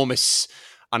 enormous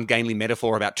ungainly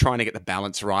metaphor about trying to get the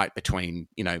balance right between,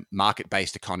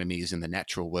 market-based economies and the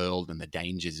natural world and the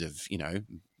dangers of,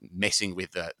 messing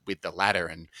with the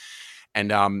latter.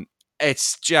 And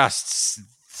it's just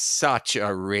such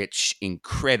a rich,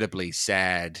 incredibly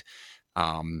sad,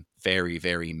 very,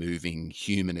 very moving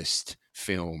humanist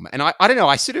film. And I don't know,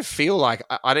 I sort of feel like,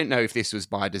 I don't know if this was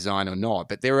by design or not,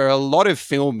 but there are a lot of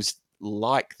films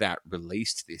like that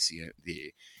released this year.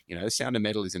 The Sound of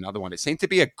Metal is another one. It seemed to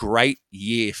be a great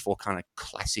year for kind of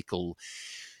classical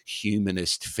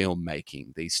humanist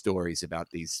filmmaking. These stories about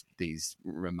these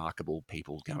remarkable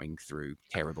people going through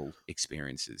terrible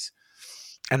experiences.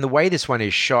 And the way this one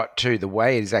is shot too, the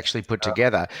way it is actually put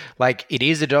together, like it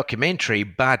is a documentary,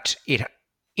 but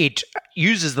it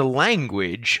uses the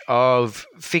language of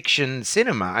fiction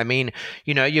cinema. I mean,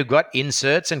 you've got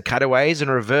inserts and cutaways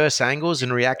and reverse angles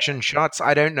and reaction shots.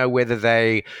 I don't know whether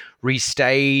they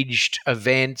restaged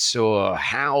events or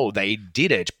how they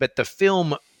did it, but the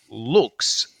film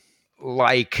looks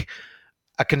like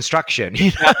a construction.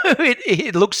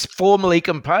 It looks formally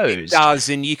composed. It does,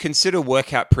 and you can sort of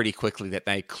work out pretty quickly that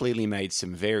they clearly made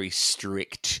some very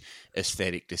strict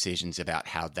aesthetic decisions about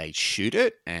how they shoot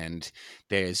it, and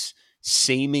there's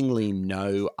seemingly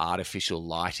no artificial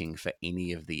lighting for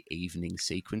any of the evening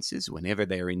sequences whenever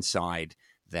they're inside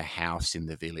the house in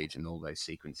the village, and all those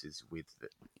sequences with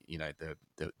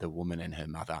the woman and her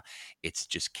mother. It's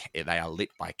just, they are lit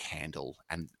by candle,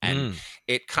 and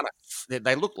it kind of,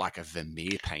 they look like a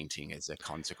Vermeer painting as a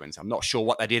consequence. I'm not sure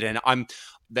what they did, and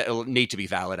that'll need to be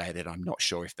validated. I'm not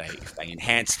sure if they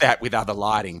enhanced that with other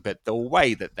lighting, but the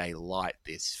way that they light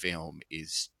this film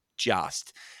is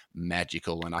just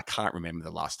magical. And I can't remember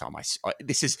the last time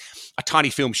this is a tiny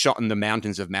film shot in the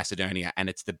mountains of Macedonia, and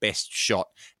it's the best shot,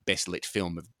 best lit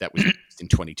film that was in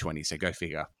 2020. So go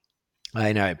figure.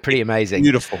 I know, pretty amazing.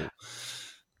 Beautiful.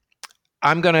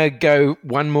 I'm going to go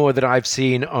one more that I've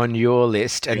seen on your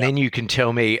list, and then you can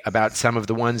tell me about some of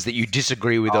the ones that you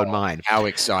disagree with on mine. How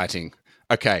exciting.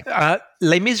 Okay.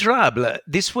 Les Miserables.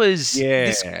 This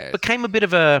became a bit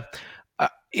of a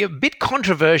bit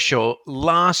controversial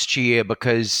last year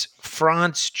because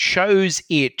France chose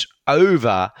it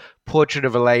over Portrait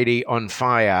of a Lady on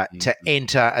Fire to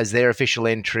enter as their official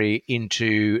entry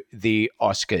into the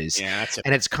Oscars. Yeah,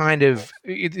 and it's kind of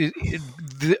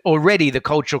already the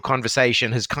cultural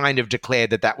conversation has kind of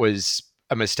declared that was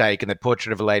a mistake and that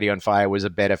Portrait of a Lady on Fire was a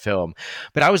better film.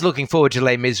 But I was looking forward to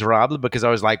Les Miserables because I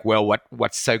was like, well,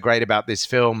 what's so great about this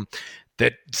film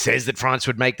that says that France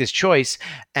would make this choice?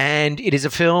 And it is a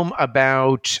film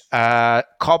about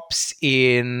cops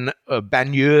in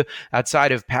banlieue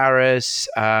outside of Paris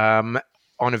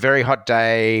on a very hot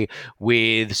day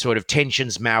with sort of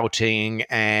tensions mounting,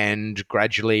 and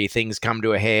gradually things come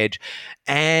to a head.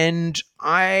 And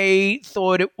I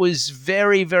thought it was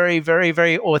very, very, very,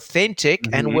 very authentic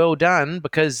and well done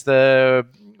because the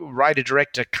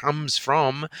writer-director comes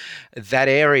from that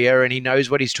area and he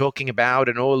knows what he's talking about,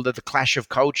 and all the clash of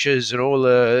cultures and all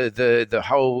the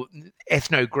whole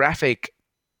ethnographic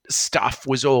stuff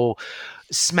was all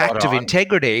smacked of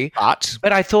integrity.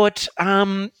 But I thought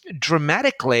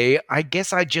dramatically, I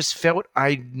guess I just felt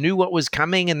I knew what was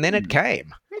coming, and then it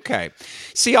came. Okay.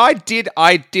 See, I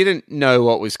didn't know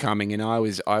what was coming, and I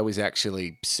was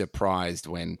actually surprised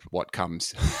when what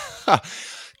comes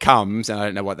comes, and I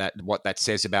don't know what that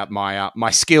says about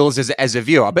my skills as a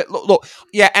viewer. But look,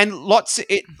 yeah, and lots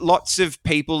of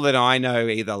people that I know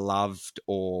either loved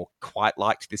or quite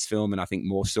liked this film, and I think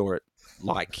more saw it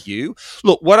like you.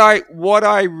 Look, what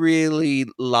I really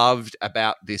loved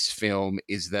about this film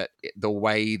is that the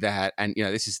way that, and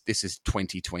this is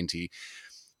 2020.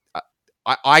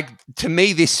 To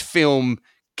me, this film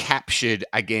captured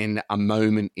again a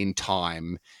moment in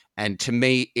time, and to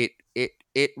me,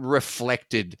 it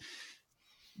reflected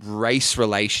race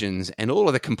relations and all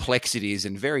of the complexities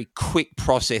and very quick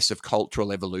process of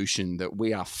cultural evolution that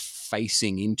we are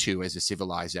facing into as a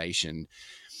civilization,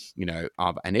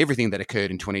 and everything that occurred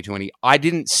in 2020. I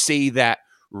didn't see that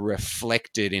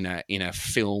reflected in a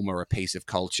film or a piece of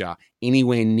culture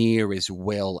anywhere near as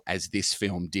well as this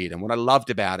film did. And what I loved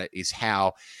about it is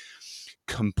how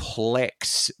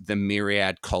complex the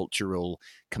myriad cultural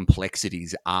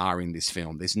complexities are in this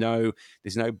film. There's no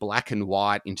black and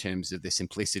white in terms of the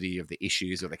simplicity of the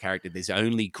issues or the character. There's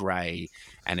only gray,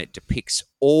 and it depicts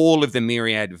all of the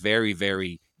myriad very,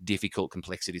 very difficult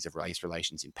complexities of race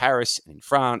relations in Paris and in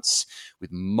France,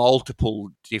 with multiple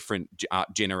different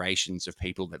generations of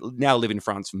people that now live in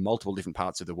France from multiple different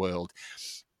parts of the world.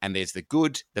 and there's the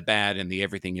good, the bad, and the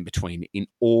everything in between in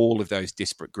all of those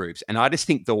disparate groups. And I just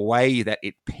think the way that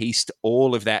it pieced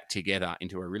all of that together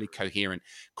into a really coherent,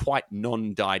 quite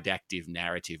non-didactic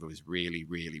narrative was really,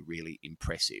 really, really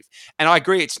impressive. And I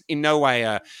agree, it's in no way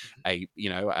a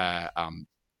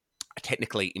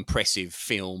technically impressive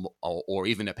film or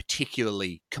even a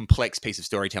particularly complex piece of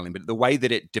storytelling, but the way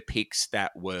that it depicts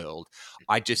that world,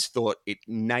 I just thought it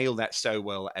nailed that so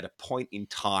well at a point in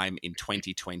time in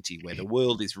 2020 where the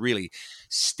world is really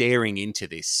staring into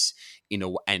this in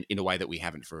a way that we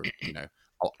haven't for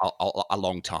a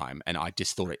long time. And I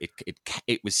just thought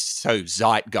it was so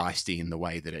zeitgeisty in the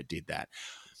way that it did that.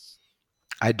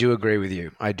 I do agree with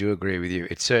you.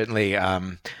 It certainly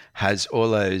has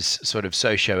all those sort of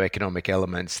socio-economic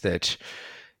elements that,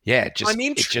 it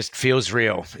just feels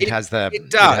real. It does.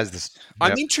 It has this.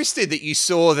 I'm interested that you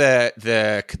saw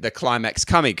the climax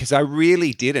coming, because I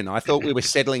really didn't. I thought we were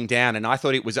settling down, and I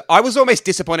was almost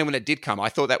disappointed when it did come. I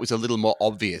thought that was a little more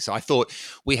obvious. I thought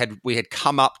we had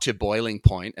come up to boiling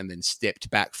point and then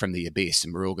stepped back from the abyss,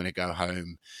 and we're all going to go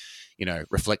home,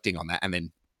 reflecting on that, and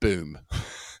then boom.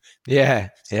 Yeah.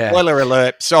 Spoiler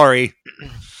alert. Sorry.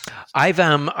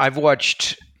 I've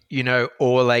watched,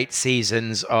 all 8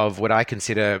 seasons of what I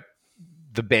consider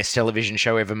the best television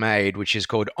show ever made, which is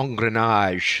called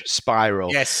Engrenage,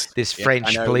 Spiral. Yes. This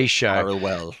French police show. Spiral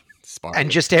well.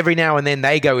 And just every now and then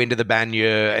they go into the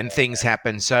banlieue and things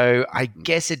happen. So I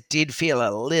guess it did feel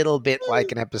a little bit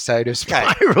like an episode of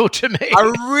Spiral to me.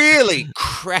 A really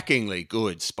crackingly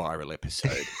good Spiral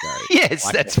episode. Though.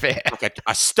 Yes, that's fair. Like a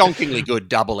stonkingly good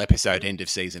double episode end of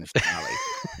season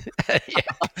finale.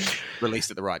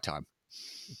 Released at the right time.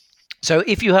 So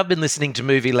if you have been listening to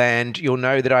Movie Land, you'll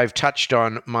know that I've touched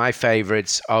on my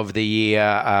favorites of the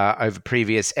year over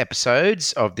previous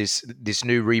episodes of this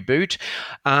new reboot.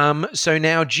 So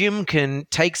now Jim can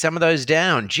take some of those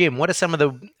down. Jim, what are some of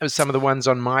the ones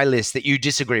on my list that you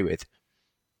disagree with?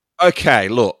 Okay,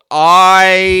 I'm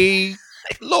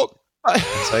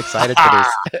so excited for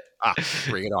this.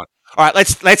 Bring it on. All right,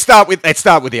 let's start with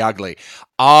the ugly.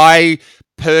 I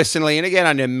personally, and again,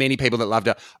 I know many people that loved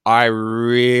it, I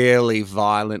really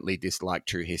violently disliked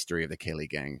True History of the Kelly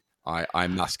Gang. I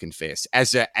must confess,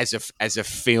 as a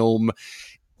film,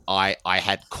 I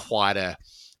had quite a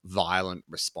violent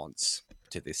response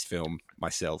to this film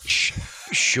myself.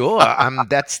 Sure,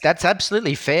 that's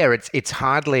absolutely fair. It's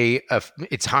hardly a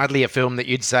film that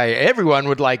you'd say everyone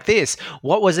would like this.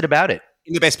 What was it about it?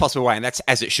 In the best possible way, and that's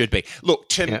as it should be. Look,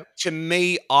 to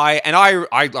me, I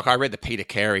read the Peter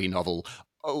Carey novel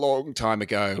a long time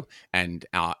ago and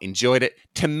enjoyed it.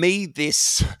 To me,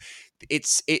 it's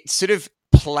sort of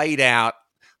played out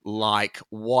like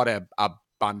what a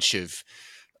bunch of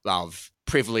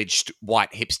privileged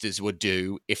white hipsters would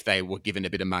do if they were given a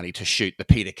bit of money to shoot the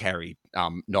Peter Carey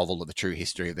novel of the True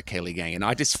History of the Kelly Gang. And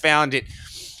I just found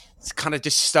it's kind of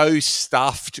just so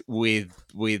stuffed with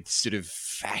sort of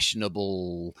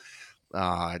fashionable,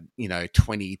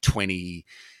 2020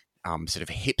 sort of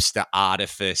hipster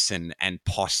artifice and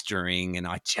posturing, and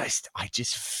I just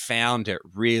found it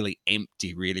really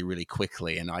empty, really, really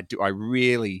quickly, and I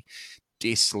really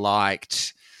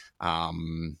disliked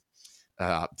the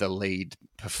lead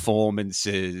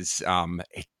performances.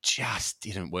 It just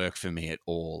didn't work for me at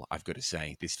all, I've got to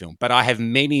say, this film. But I have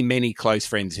many, many close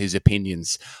friends whose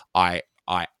opinions I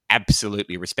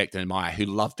absolutely respect and admire, who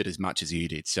loved it as much as you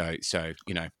did. So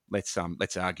let's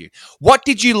argue. What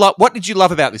did you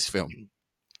love about this film?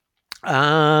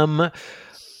 I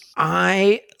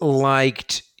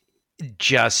liked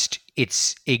just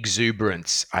its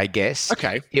exuberance, I guess.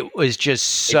 Okay. It was just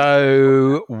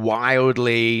so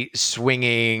wildly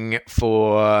swinging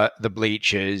for the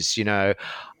bleachers,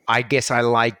 I guess I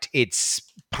liked its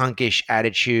punkish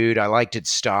attitude. I liked its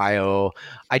style.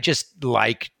 I just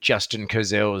like Justin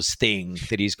Cazale's thing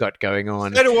that he's got going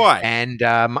on. So do I. And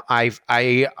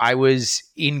I was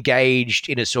engaged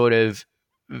in a sort of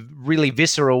really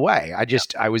visceral way.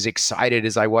 I was excited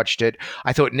as I watched it.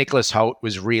 I thought Nicholas Hoult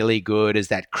was really good as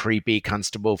that creepy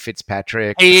Constable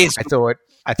Fitzpatrick. He is.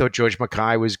 I thought George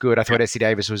Mackay was good. I thought Essie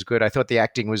Davis was good. I thought the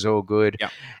acting was all good. Yeah.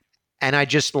 And I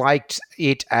just liked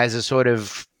it as a sort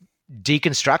of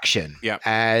deconstruction,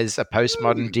 as a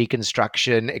postmodern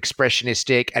deconstruction,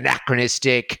 expressionistic,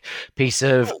 anachronistic piece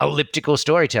of elliptical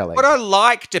storytelling. What I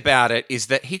liked about it is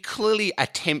that he clearly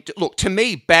attempted. Look, to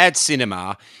me, bad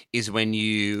cinema is when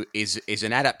is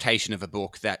an adaptation of a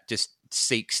book that just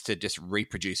seeks to just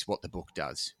reproduce what the book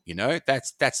does. You know,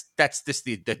 that's just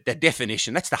the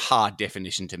definition. That's the hard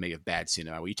definition to me of bad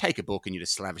cinema. Where you take a book and you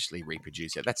just slavishly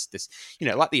reproduce it. That's just, you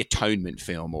know, like the Atonement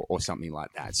film or something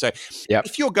like that. So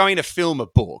if you're going to film a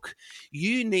book,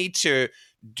 you need to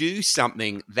do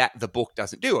something that the book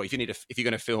doesn't do. Or if you're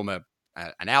going to film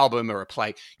an album or a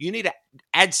play, you need to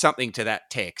add something to that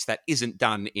text that isn't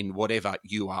done in whatever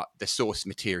the source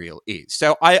material is.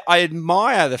 So I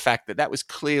admire the fact that was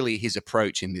clearly his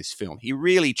approach in this film. He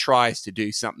really tries to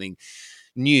do something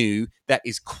new that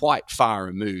is quite far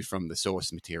removed from the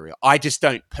source material. I just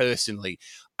don't personally,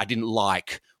 I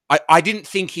didn't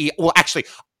think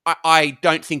I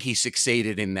don't think he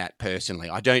succeeded in that personally.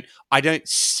 I don't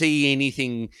see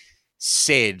anything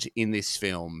said in this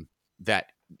film that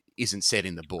isn't said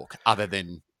in the book, other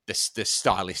than the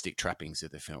stylistic trappings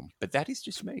of the film. But that is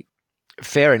just me.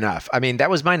 Fair enough. I mean, that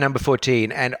was my number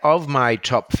 14, and of my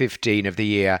top 15 of the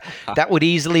year, that would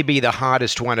easily be the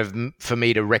hardest one for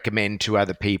me to recommend to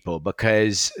other people,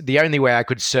 because the only way I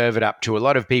could serve it up to a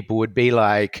lot of people would be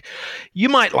like, you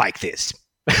might like this.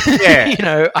 Yeah. You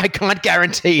know, I can't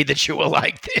guarantee that you will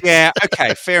like this. Yeah,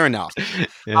 okay, fair enough.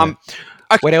 Yeah.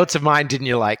 What else of mine didn't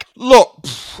you like? Look,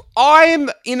 I'm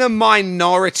in a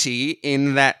minority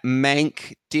in that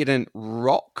Mank didn't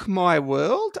rock my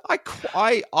world.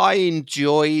 I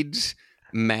enjoyed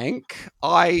Mank.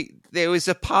 There was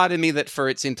a part of me that for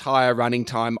its entire running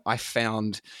time, I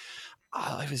found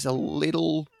I was a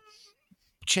little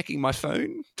checking my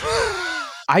phone.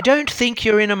 I don't think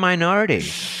you're in a minority.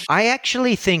 I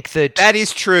actually think that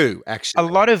is true, actually.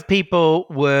 A lot of people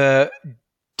were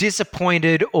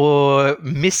disappointed or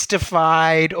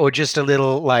mystified or just a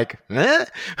little like,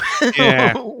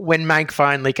 when Mank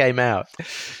finally came out.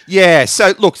 Yeah.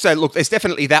 So look, there's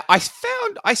definitely that. I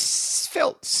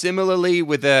felt similarly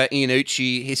with the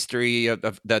Iannucci history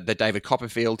of the David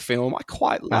Copperfield film. I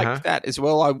quite liked that as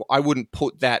well. I wouldn't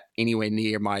put that anywhere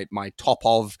near my top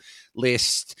of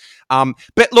list.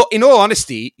 But look, in all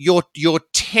honesty, your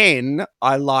 10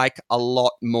 I like a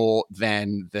lot more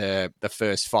than the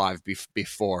first 5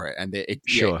 before it. And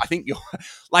sure. I think you're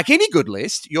like any good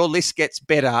list. Your list gets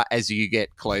better as you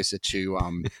get closer to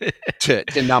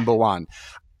number 1.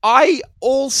 I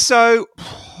also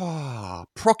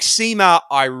Proxima.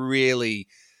 I really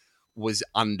was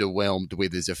underwhelmed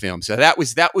with as a film. So that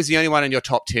was the only one in your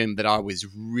top 10 that I was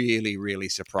really, really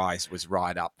surprised was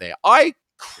right up there. I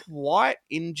quite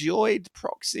enjoyed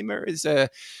Proxima as a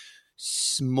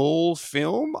small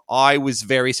film. I was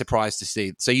very surprised to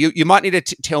see. So you might need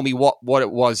to tell me what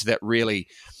it was that really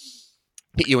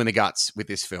hit you in the guts with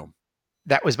this film.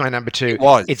 That was my number 2. It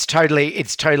was. It's totally.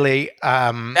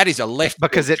 That is a left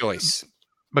choice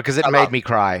because it made me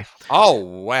cry. Oh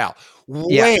wow!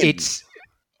 Yeah, it's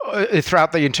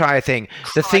throughout the entire thing.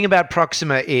 The thing about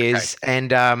Proxima is,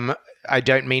 and I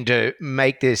don't mean to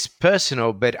make this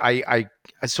personal, but I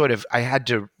had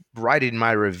to write in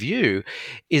my review,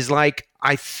 is like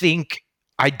I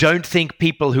don't think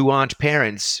people who aren't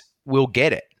parents will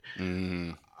get it.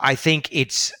 I think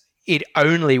it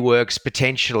only works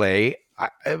potentially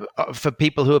for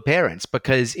people who are parents,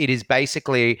 because it is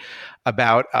basically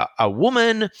about a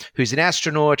woman who's an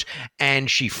astronaut, and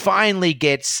she finally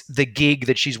gets the gig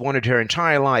that she's wanted her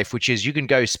entire life, which is you can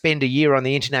go spend a year on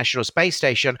the International Space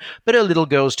Station, but her little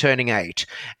girl's turning 8.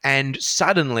 And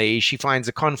suddenly she finds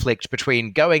a conflict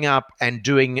between going up and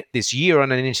doing this year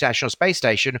on an International Space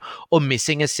Station or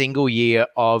missing a single year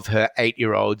of her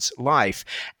 8-year-old's life.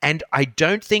 And I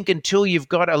don't think until you've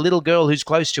got a little girl who's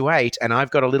close to 8, and I've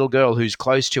got a little girl who's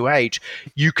close to 8,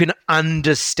 you can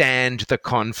understand the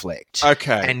conflict.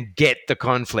 Okay. And get the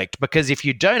conflict. Because if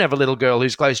you don't have a little girl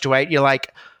who's close to 8, you're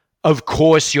like, of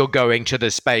course you're going to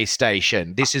the space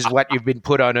station. This is what you've been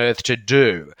put on Earth to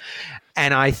do.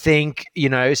 And I think,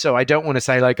 so I don't want to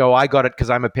say like, oh, I got it because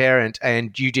I'm a parent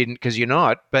and you didn't because you're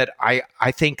not. But I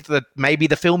think that maybe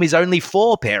the film is only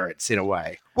for parents in a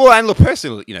way. Well, and look,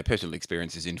 personal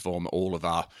experiences inform all of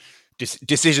our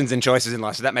decisions and choices in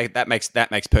life. So that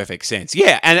makes perfect sense.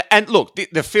 Yeah. And look,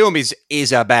 the film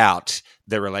is about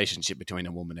the relationship between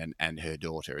a woman and her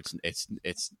daughter.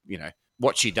 It's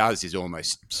what she does is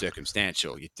almost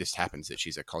circumstantial. It just happens that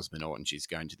she's a cosmonaut and she's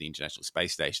going to the International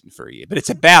Space Station for a year. But it's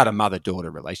about a mother-daughter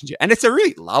relationship, and it's a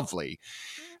really lovely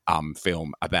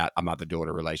film about a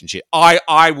mother-daughter relationship.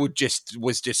 I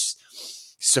was just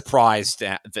surprised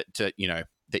that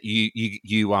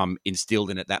you instilled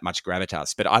in it that much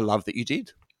gravitas, but I love that you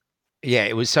did. Yeah,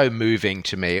 it was so moving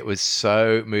to me.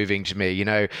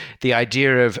 The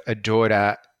idea of a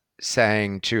daughter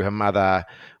saying to her mother,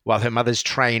 while her mother's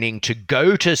training to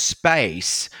go to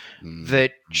space,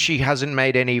 that she hasn't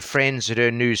made any friends at her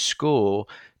new school,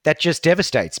 that just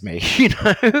devastates me,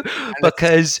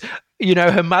 because,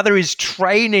 her mother is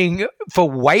training for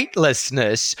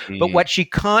weightlessness, but what she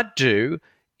can't do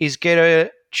is get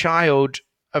a child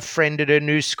a friend at a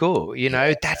new school.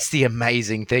 That's the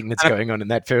amazing thing that's going on in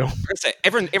that film.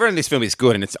 Everyone in this film is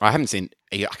good, and I haven't seen.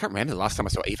 I can't remember the last time I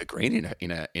saw Eva Green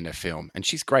in a film, and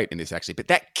she's great in this actually. But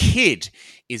that kid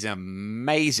is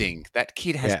amazing. That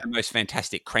kid has the most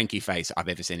fantastic cranky face I've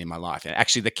ever seen in my life. And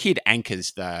actually, the kid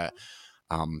anchors the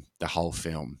whole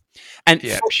film. And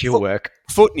she'll work.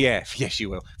 She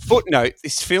will. Footnote: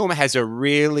 this film has a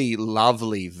really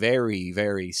lovely, very,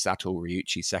 very subtle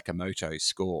Ryuichi Sakamoto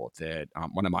score.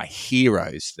 One of my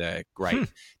heroes, the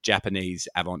great Japanese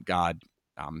avant-garde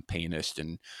pianist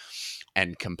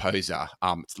and composer.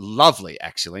 It's lovely,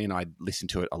 actually, and I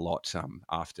listened to it a lot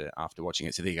after watching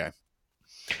it. So there you go.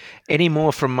 Any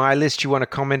more from my list you want to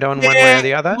comment on one way or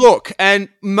the other? Look, and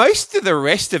most of the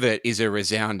rest of it is a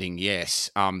resounding yes.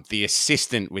 The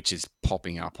assistant, which is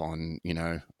popping up on,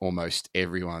 almost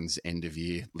everyone's end of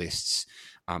year lists,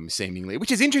 seemingly,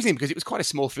 which is interesting because it was quite a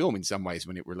small film in some ways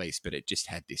when it released, but it just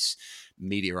had this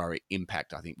meteoric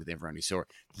impact, I think, with everyone who saw it.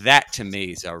 That to me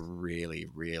is a really,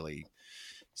 really,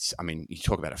 you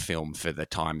talk about a film for the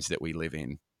times that we live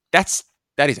in. That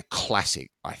is a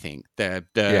classic, I think.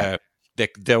 The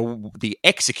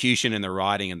execution and the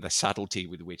writing and the subtlety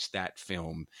with which that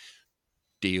film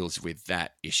deals with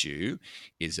that issue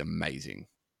is amazing.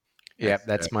 Yeah,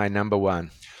 that's my number one.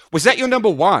 Was that your number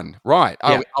one? Right.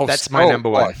 Yeah, that's my number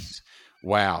one.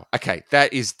 Wow. Okay,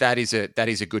 that is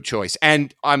a good choice,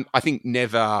 and I think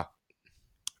never,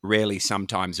 rarely,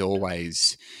 sometimes,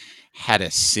 always had a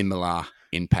similar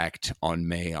impact on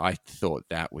me. I thought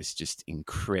that was just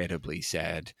incredibly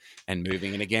sad and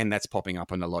moving, and again, that's popping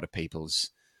up on a lot of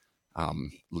people's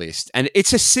list. And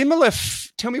it's a similar.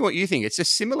 Tell me what you think. It's a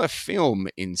similar film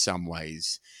in some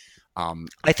ways.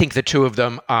 I think the two of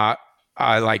them are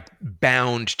like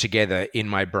bound together in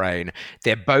my brain.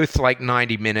 They're both like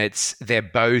 90 minutes. They're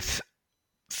both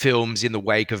films in the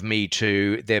wake of Me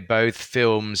Too. They're both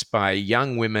films by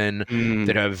young women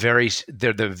that are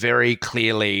very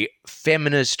clearly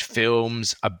feminist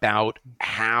films about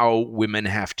how women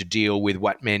have to deal with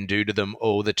what men do to them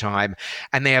all the time.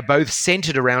 And they are both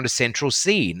centered around a central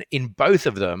scene. In both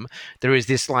of them, there is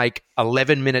this like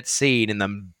 11-minute scene in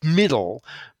the middle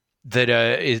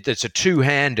that's a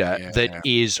two-hander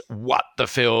is what the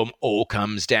film all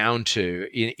comes down to.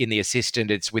 In The Assistant,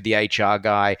 it's with the HR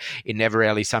guy. In Never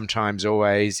Rarely, Sometimes,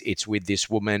 Always, it's with this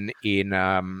woman in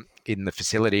the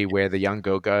facility where the young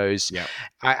girl goes. Yep.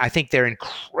 I think they're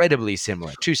incredibly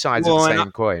similar, two sides of the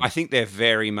same coin. I think they're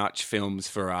very much films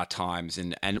for our times.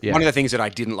 And one of the things that I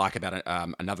didn't like about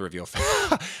another of your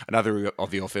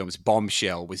films,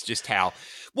 Bombshell, was just how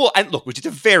which is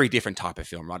a very different type of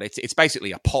film, right? It's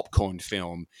basically a popcorn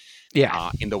film,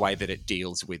 in the way that it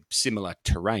deals with similar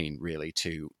terrain, really,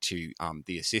 to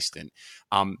The Assistant.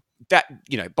 That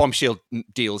Bombshell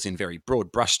deals in very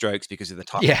broad brushstrokes because of the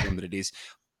type of film that it is.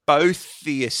 Both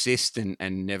The Assistant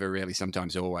and Never Rarely,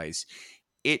 Sometimes, Always,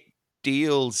 it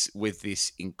deals with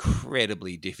this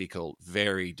incredibly difficult,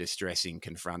 very distressing,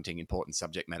 confronting, important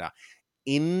subject matter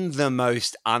in the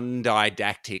most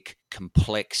undidactic,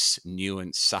 complex,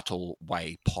 nuanced, subtle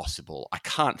way possible. I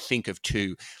can't think of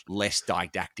two less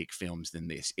didactic films than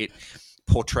this. It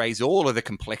portrays all of the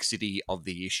complexity of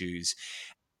the issues.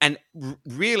 And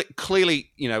really,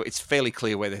 clearly, it's fairly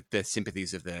clear where the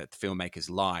sympathies of the filmmakers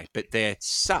lie, but they're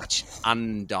such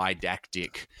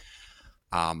undidactic,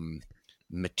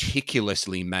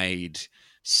 meticulously made,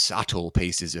 subtle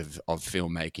pieces of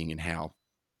filmmaking and how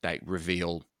they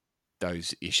reveal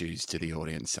those issues to the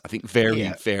audience. I think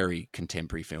very, very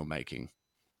contemporary filmmaking.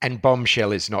 And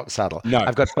Bombshell is not subtle. No.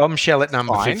 I've got Bombshell at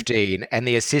number 15 and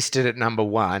The Assistant at number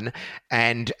 1.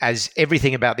 And as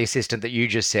everything about The Assistant that you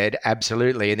just said,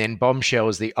 absolutely. And then Bombshell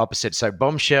is the opposite. So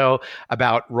Bombshell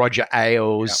about Roger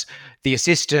Ailes, The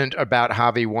Assistant about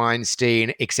Harvey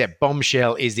Weinstein, except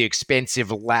Bombshell is the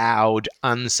expensive, loud,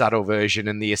 unsubtle version.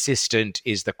 And The Assistant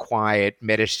is the quiet,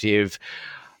 meditative,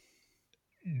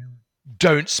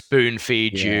 don't spoon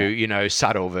feed you,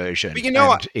 subtle version. But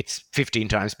what? It's 15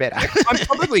 times better. I'm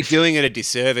probably doing it a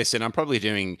disservice, and I'm probably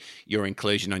doing your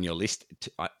inclusion on your list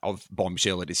of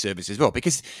Bombshell a disservice as well,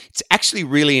 because it's actually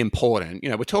really important.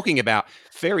 We're talking about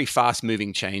very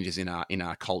fast-moving changes in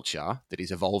our culture that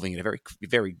is evolving at a very,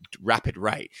 very rapid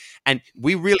rate, and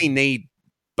we really need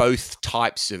both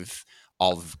types of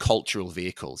of cultural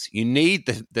vehicles. You need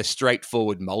the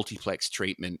straightforward multiplex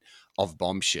treatment of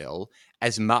Bombshell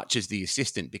as much as The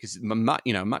Assistant, because a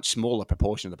much smaller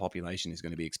proportion of the population is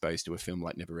going to be exposed to a film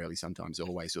like Never, Rarely, Sometimes,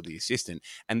 Always, or The Assistant,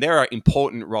 and there are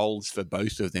important roles for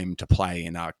both of them to play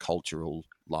in our cultural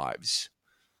lives.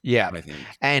 Yeah.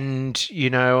 And,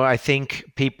 I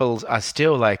think people are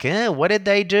still like, what did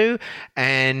they do?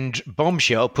 And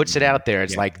Bombshell puts it out there.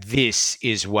 It's like, this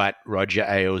is what Roger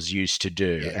Ailes used to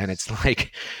do. Yes. And it's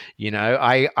like,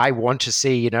 I want to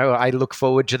see, I look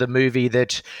forward to the movie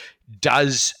that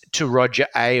does to Roger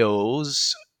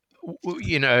Ailes.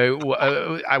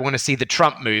 I want to see the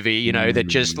Trump movie, that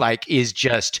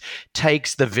just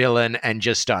takes the villain and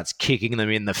just starts kicking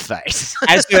them in the face.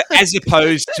 as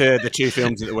opposed to the two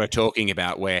films that we're talking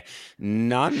about, where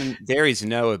there is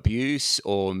no abuse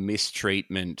or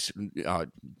mistreatment,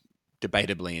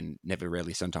 debatably, and Never,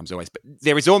 Rarely, Sometimes, Always, but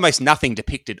there is almost nothing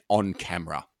depicted on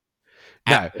camera.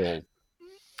 At all.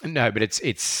 No, but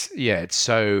it's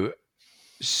so.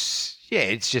 Yeah,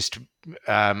 it's just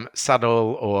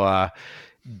subtle, or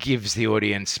gives the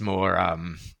audience more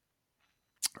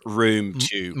room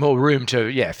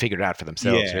to figure it out for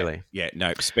themselves. Really,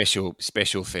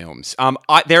 special films.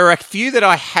 There are a few that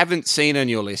I haven't seen on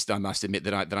your list. I must admit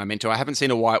that I meant to. I haven't seen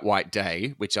A White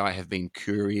Day, which I have been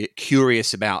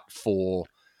curious about for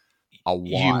a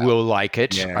while. You will like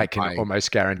it. Yeah, I can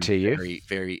almost guarantee you. Very,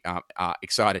 very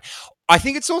excited. I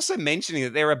think it's also mentioning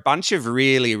that there are a bunch of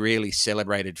really, really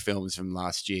celebrated films from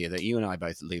last year that you and I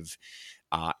both live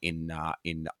in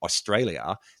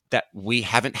Australia that we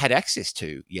haven't had access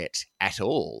to yet at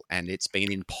all, and it's been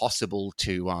impossible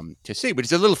to see, which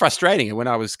is a little frustrating. And when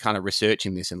I was kind of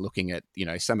researching this and looking at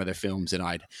some of the films that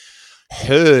I'd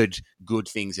heard good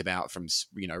things about from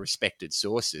respected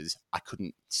sources, I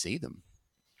couldn't see them.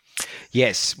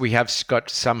 Yes, we have got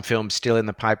some films still in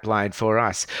the pipeline for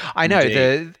us. I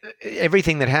know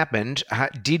everything that happened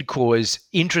did cause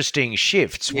interesting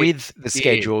shifts with the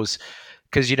schedules,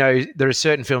 because, there are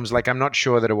certain films, like I'm not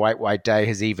sure that A White Day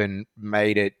has even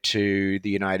made it to the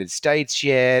United States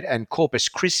yet, and Corpus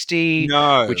Christi,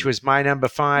 which was my number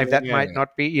 5, that might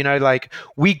not be,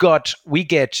 we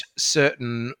get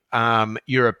certain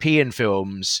European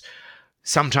films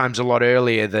sometimes a lot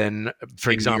earlier than, for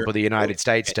example, the United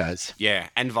States does. Yeah,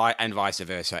 and vice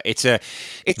versa. It's a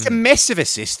mess of a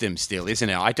system still, isn't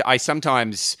it? I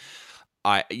sometimes,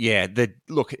 this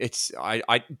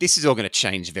is all going to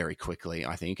change very quickly,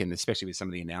 I think, and especially with some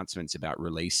of the announcements about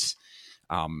release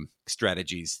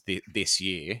strategies this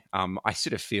year. I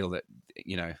sort of feel that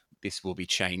this will be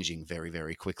changing very,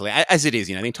 very quickly, as it is.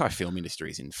 The entire film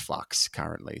industry is in flux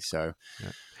currently, so.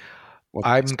 Yeah.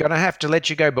 I'm going to have to let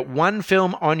you go, but one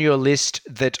film on your list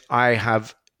that I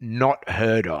have not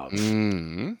heard of.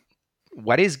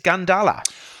 What is Gundala?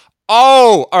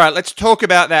 Oh, all right. Let's talk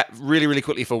about that really, really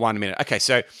quickly for 1 minute. Okay,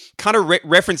 so kind of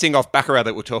referencing off BACURAU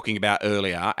that we were talking about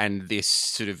earlier, and this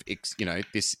sort of,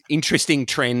 this interesting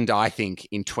trend, I think,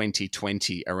 in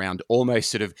 2020 around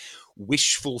almost sort of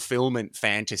wish fulfillment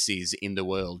fantasies in the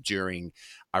world during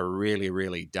a really,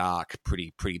 really dark,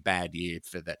 pretty bad year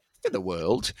for the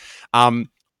world.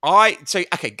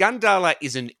 Gundala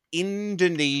is an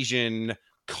Indonesian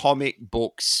comic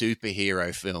book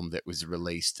superhero film that was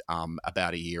released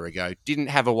about a year ago. Didn't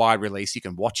have a wide release. You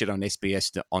can watch it on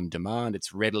SBS on demand.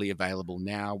 It's readily available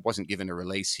now. Wasn't given a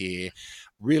release here.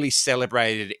 Really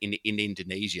celebrated in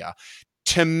Indonesia.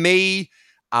 To me,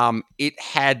 it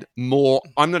had more.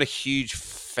 I'm not a huge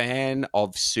fan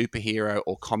of superhero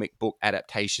or comic book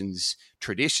adaptations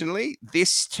traditionally.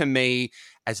 This, to me,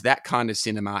 as that kind of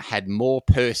cinema, had more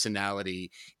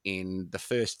personality in the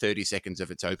first 30 seconds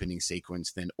of its opening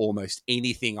sequence than almost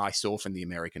anything I saw from the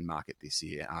American market this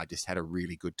year. I just had a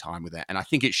really good time with that. And I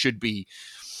think it should be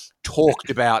talked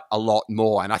about a lot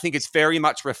more. And I think it's very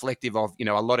much reflective of,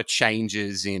 a lot of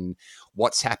changes in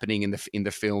what's happening in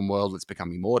the film world. It's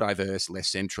becoming more diverse, less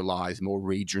centralized, more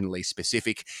regionally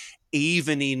specific,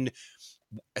 even in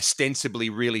ostensibly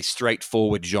really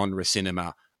straightforward genre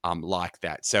cinema like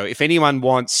that. So if anyone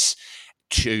wants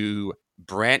to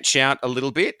branch out a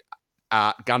little bit,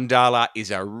 Gundala is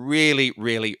a really,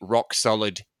 really rock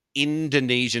solid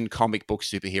Indonesian comic book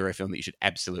superhero film that you should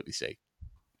absolutely see.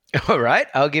 All right,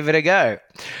 I'll give it a go.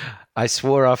 I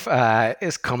swore off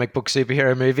comic book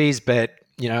superhero movies, but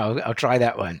I'll try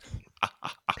that one.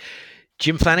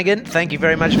 Jim Flanagan, thank you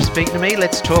very much for speaking to me.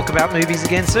 Let's talk about movies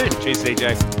again soon. Cheers,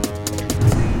 DJ.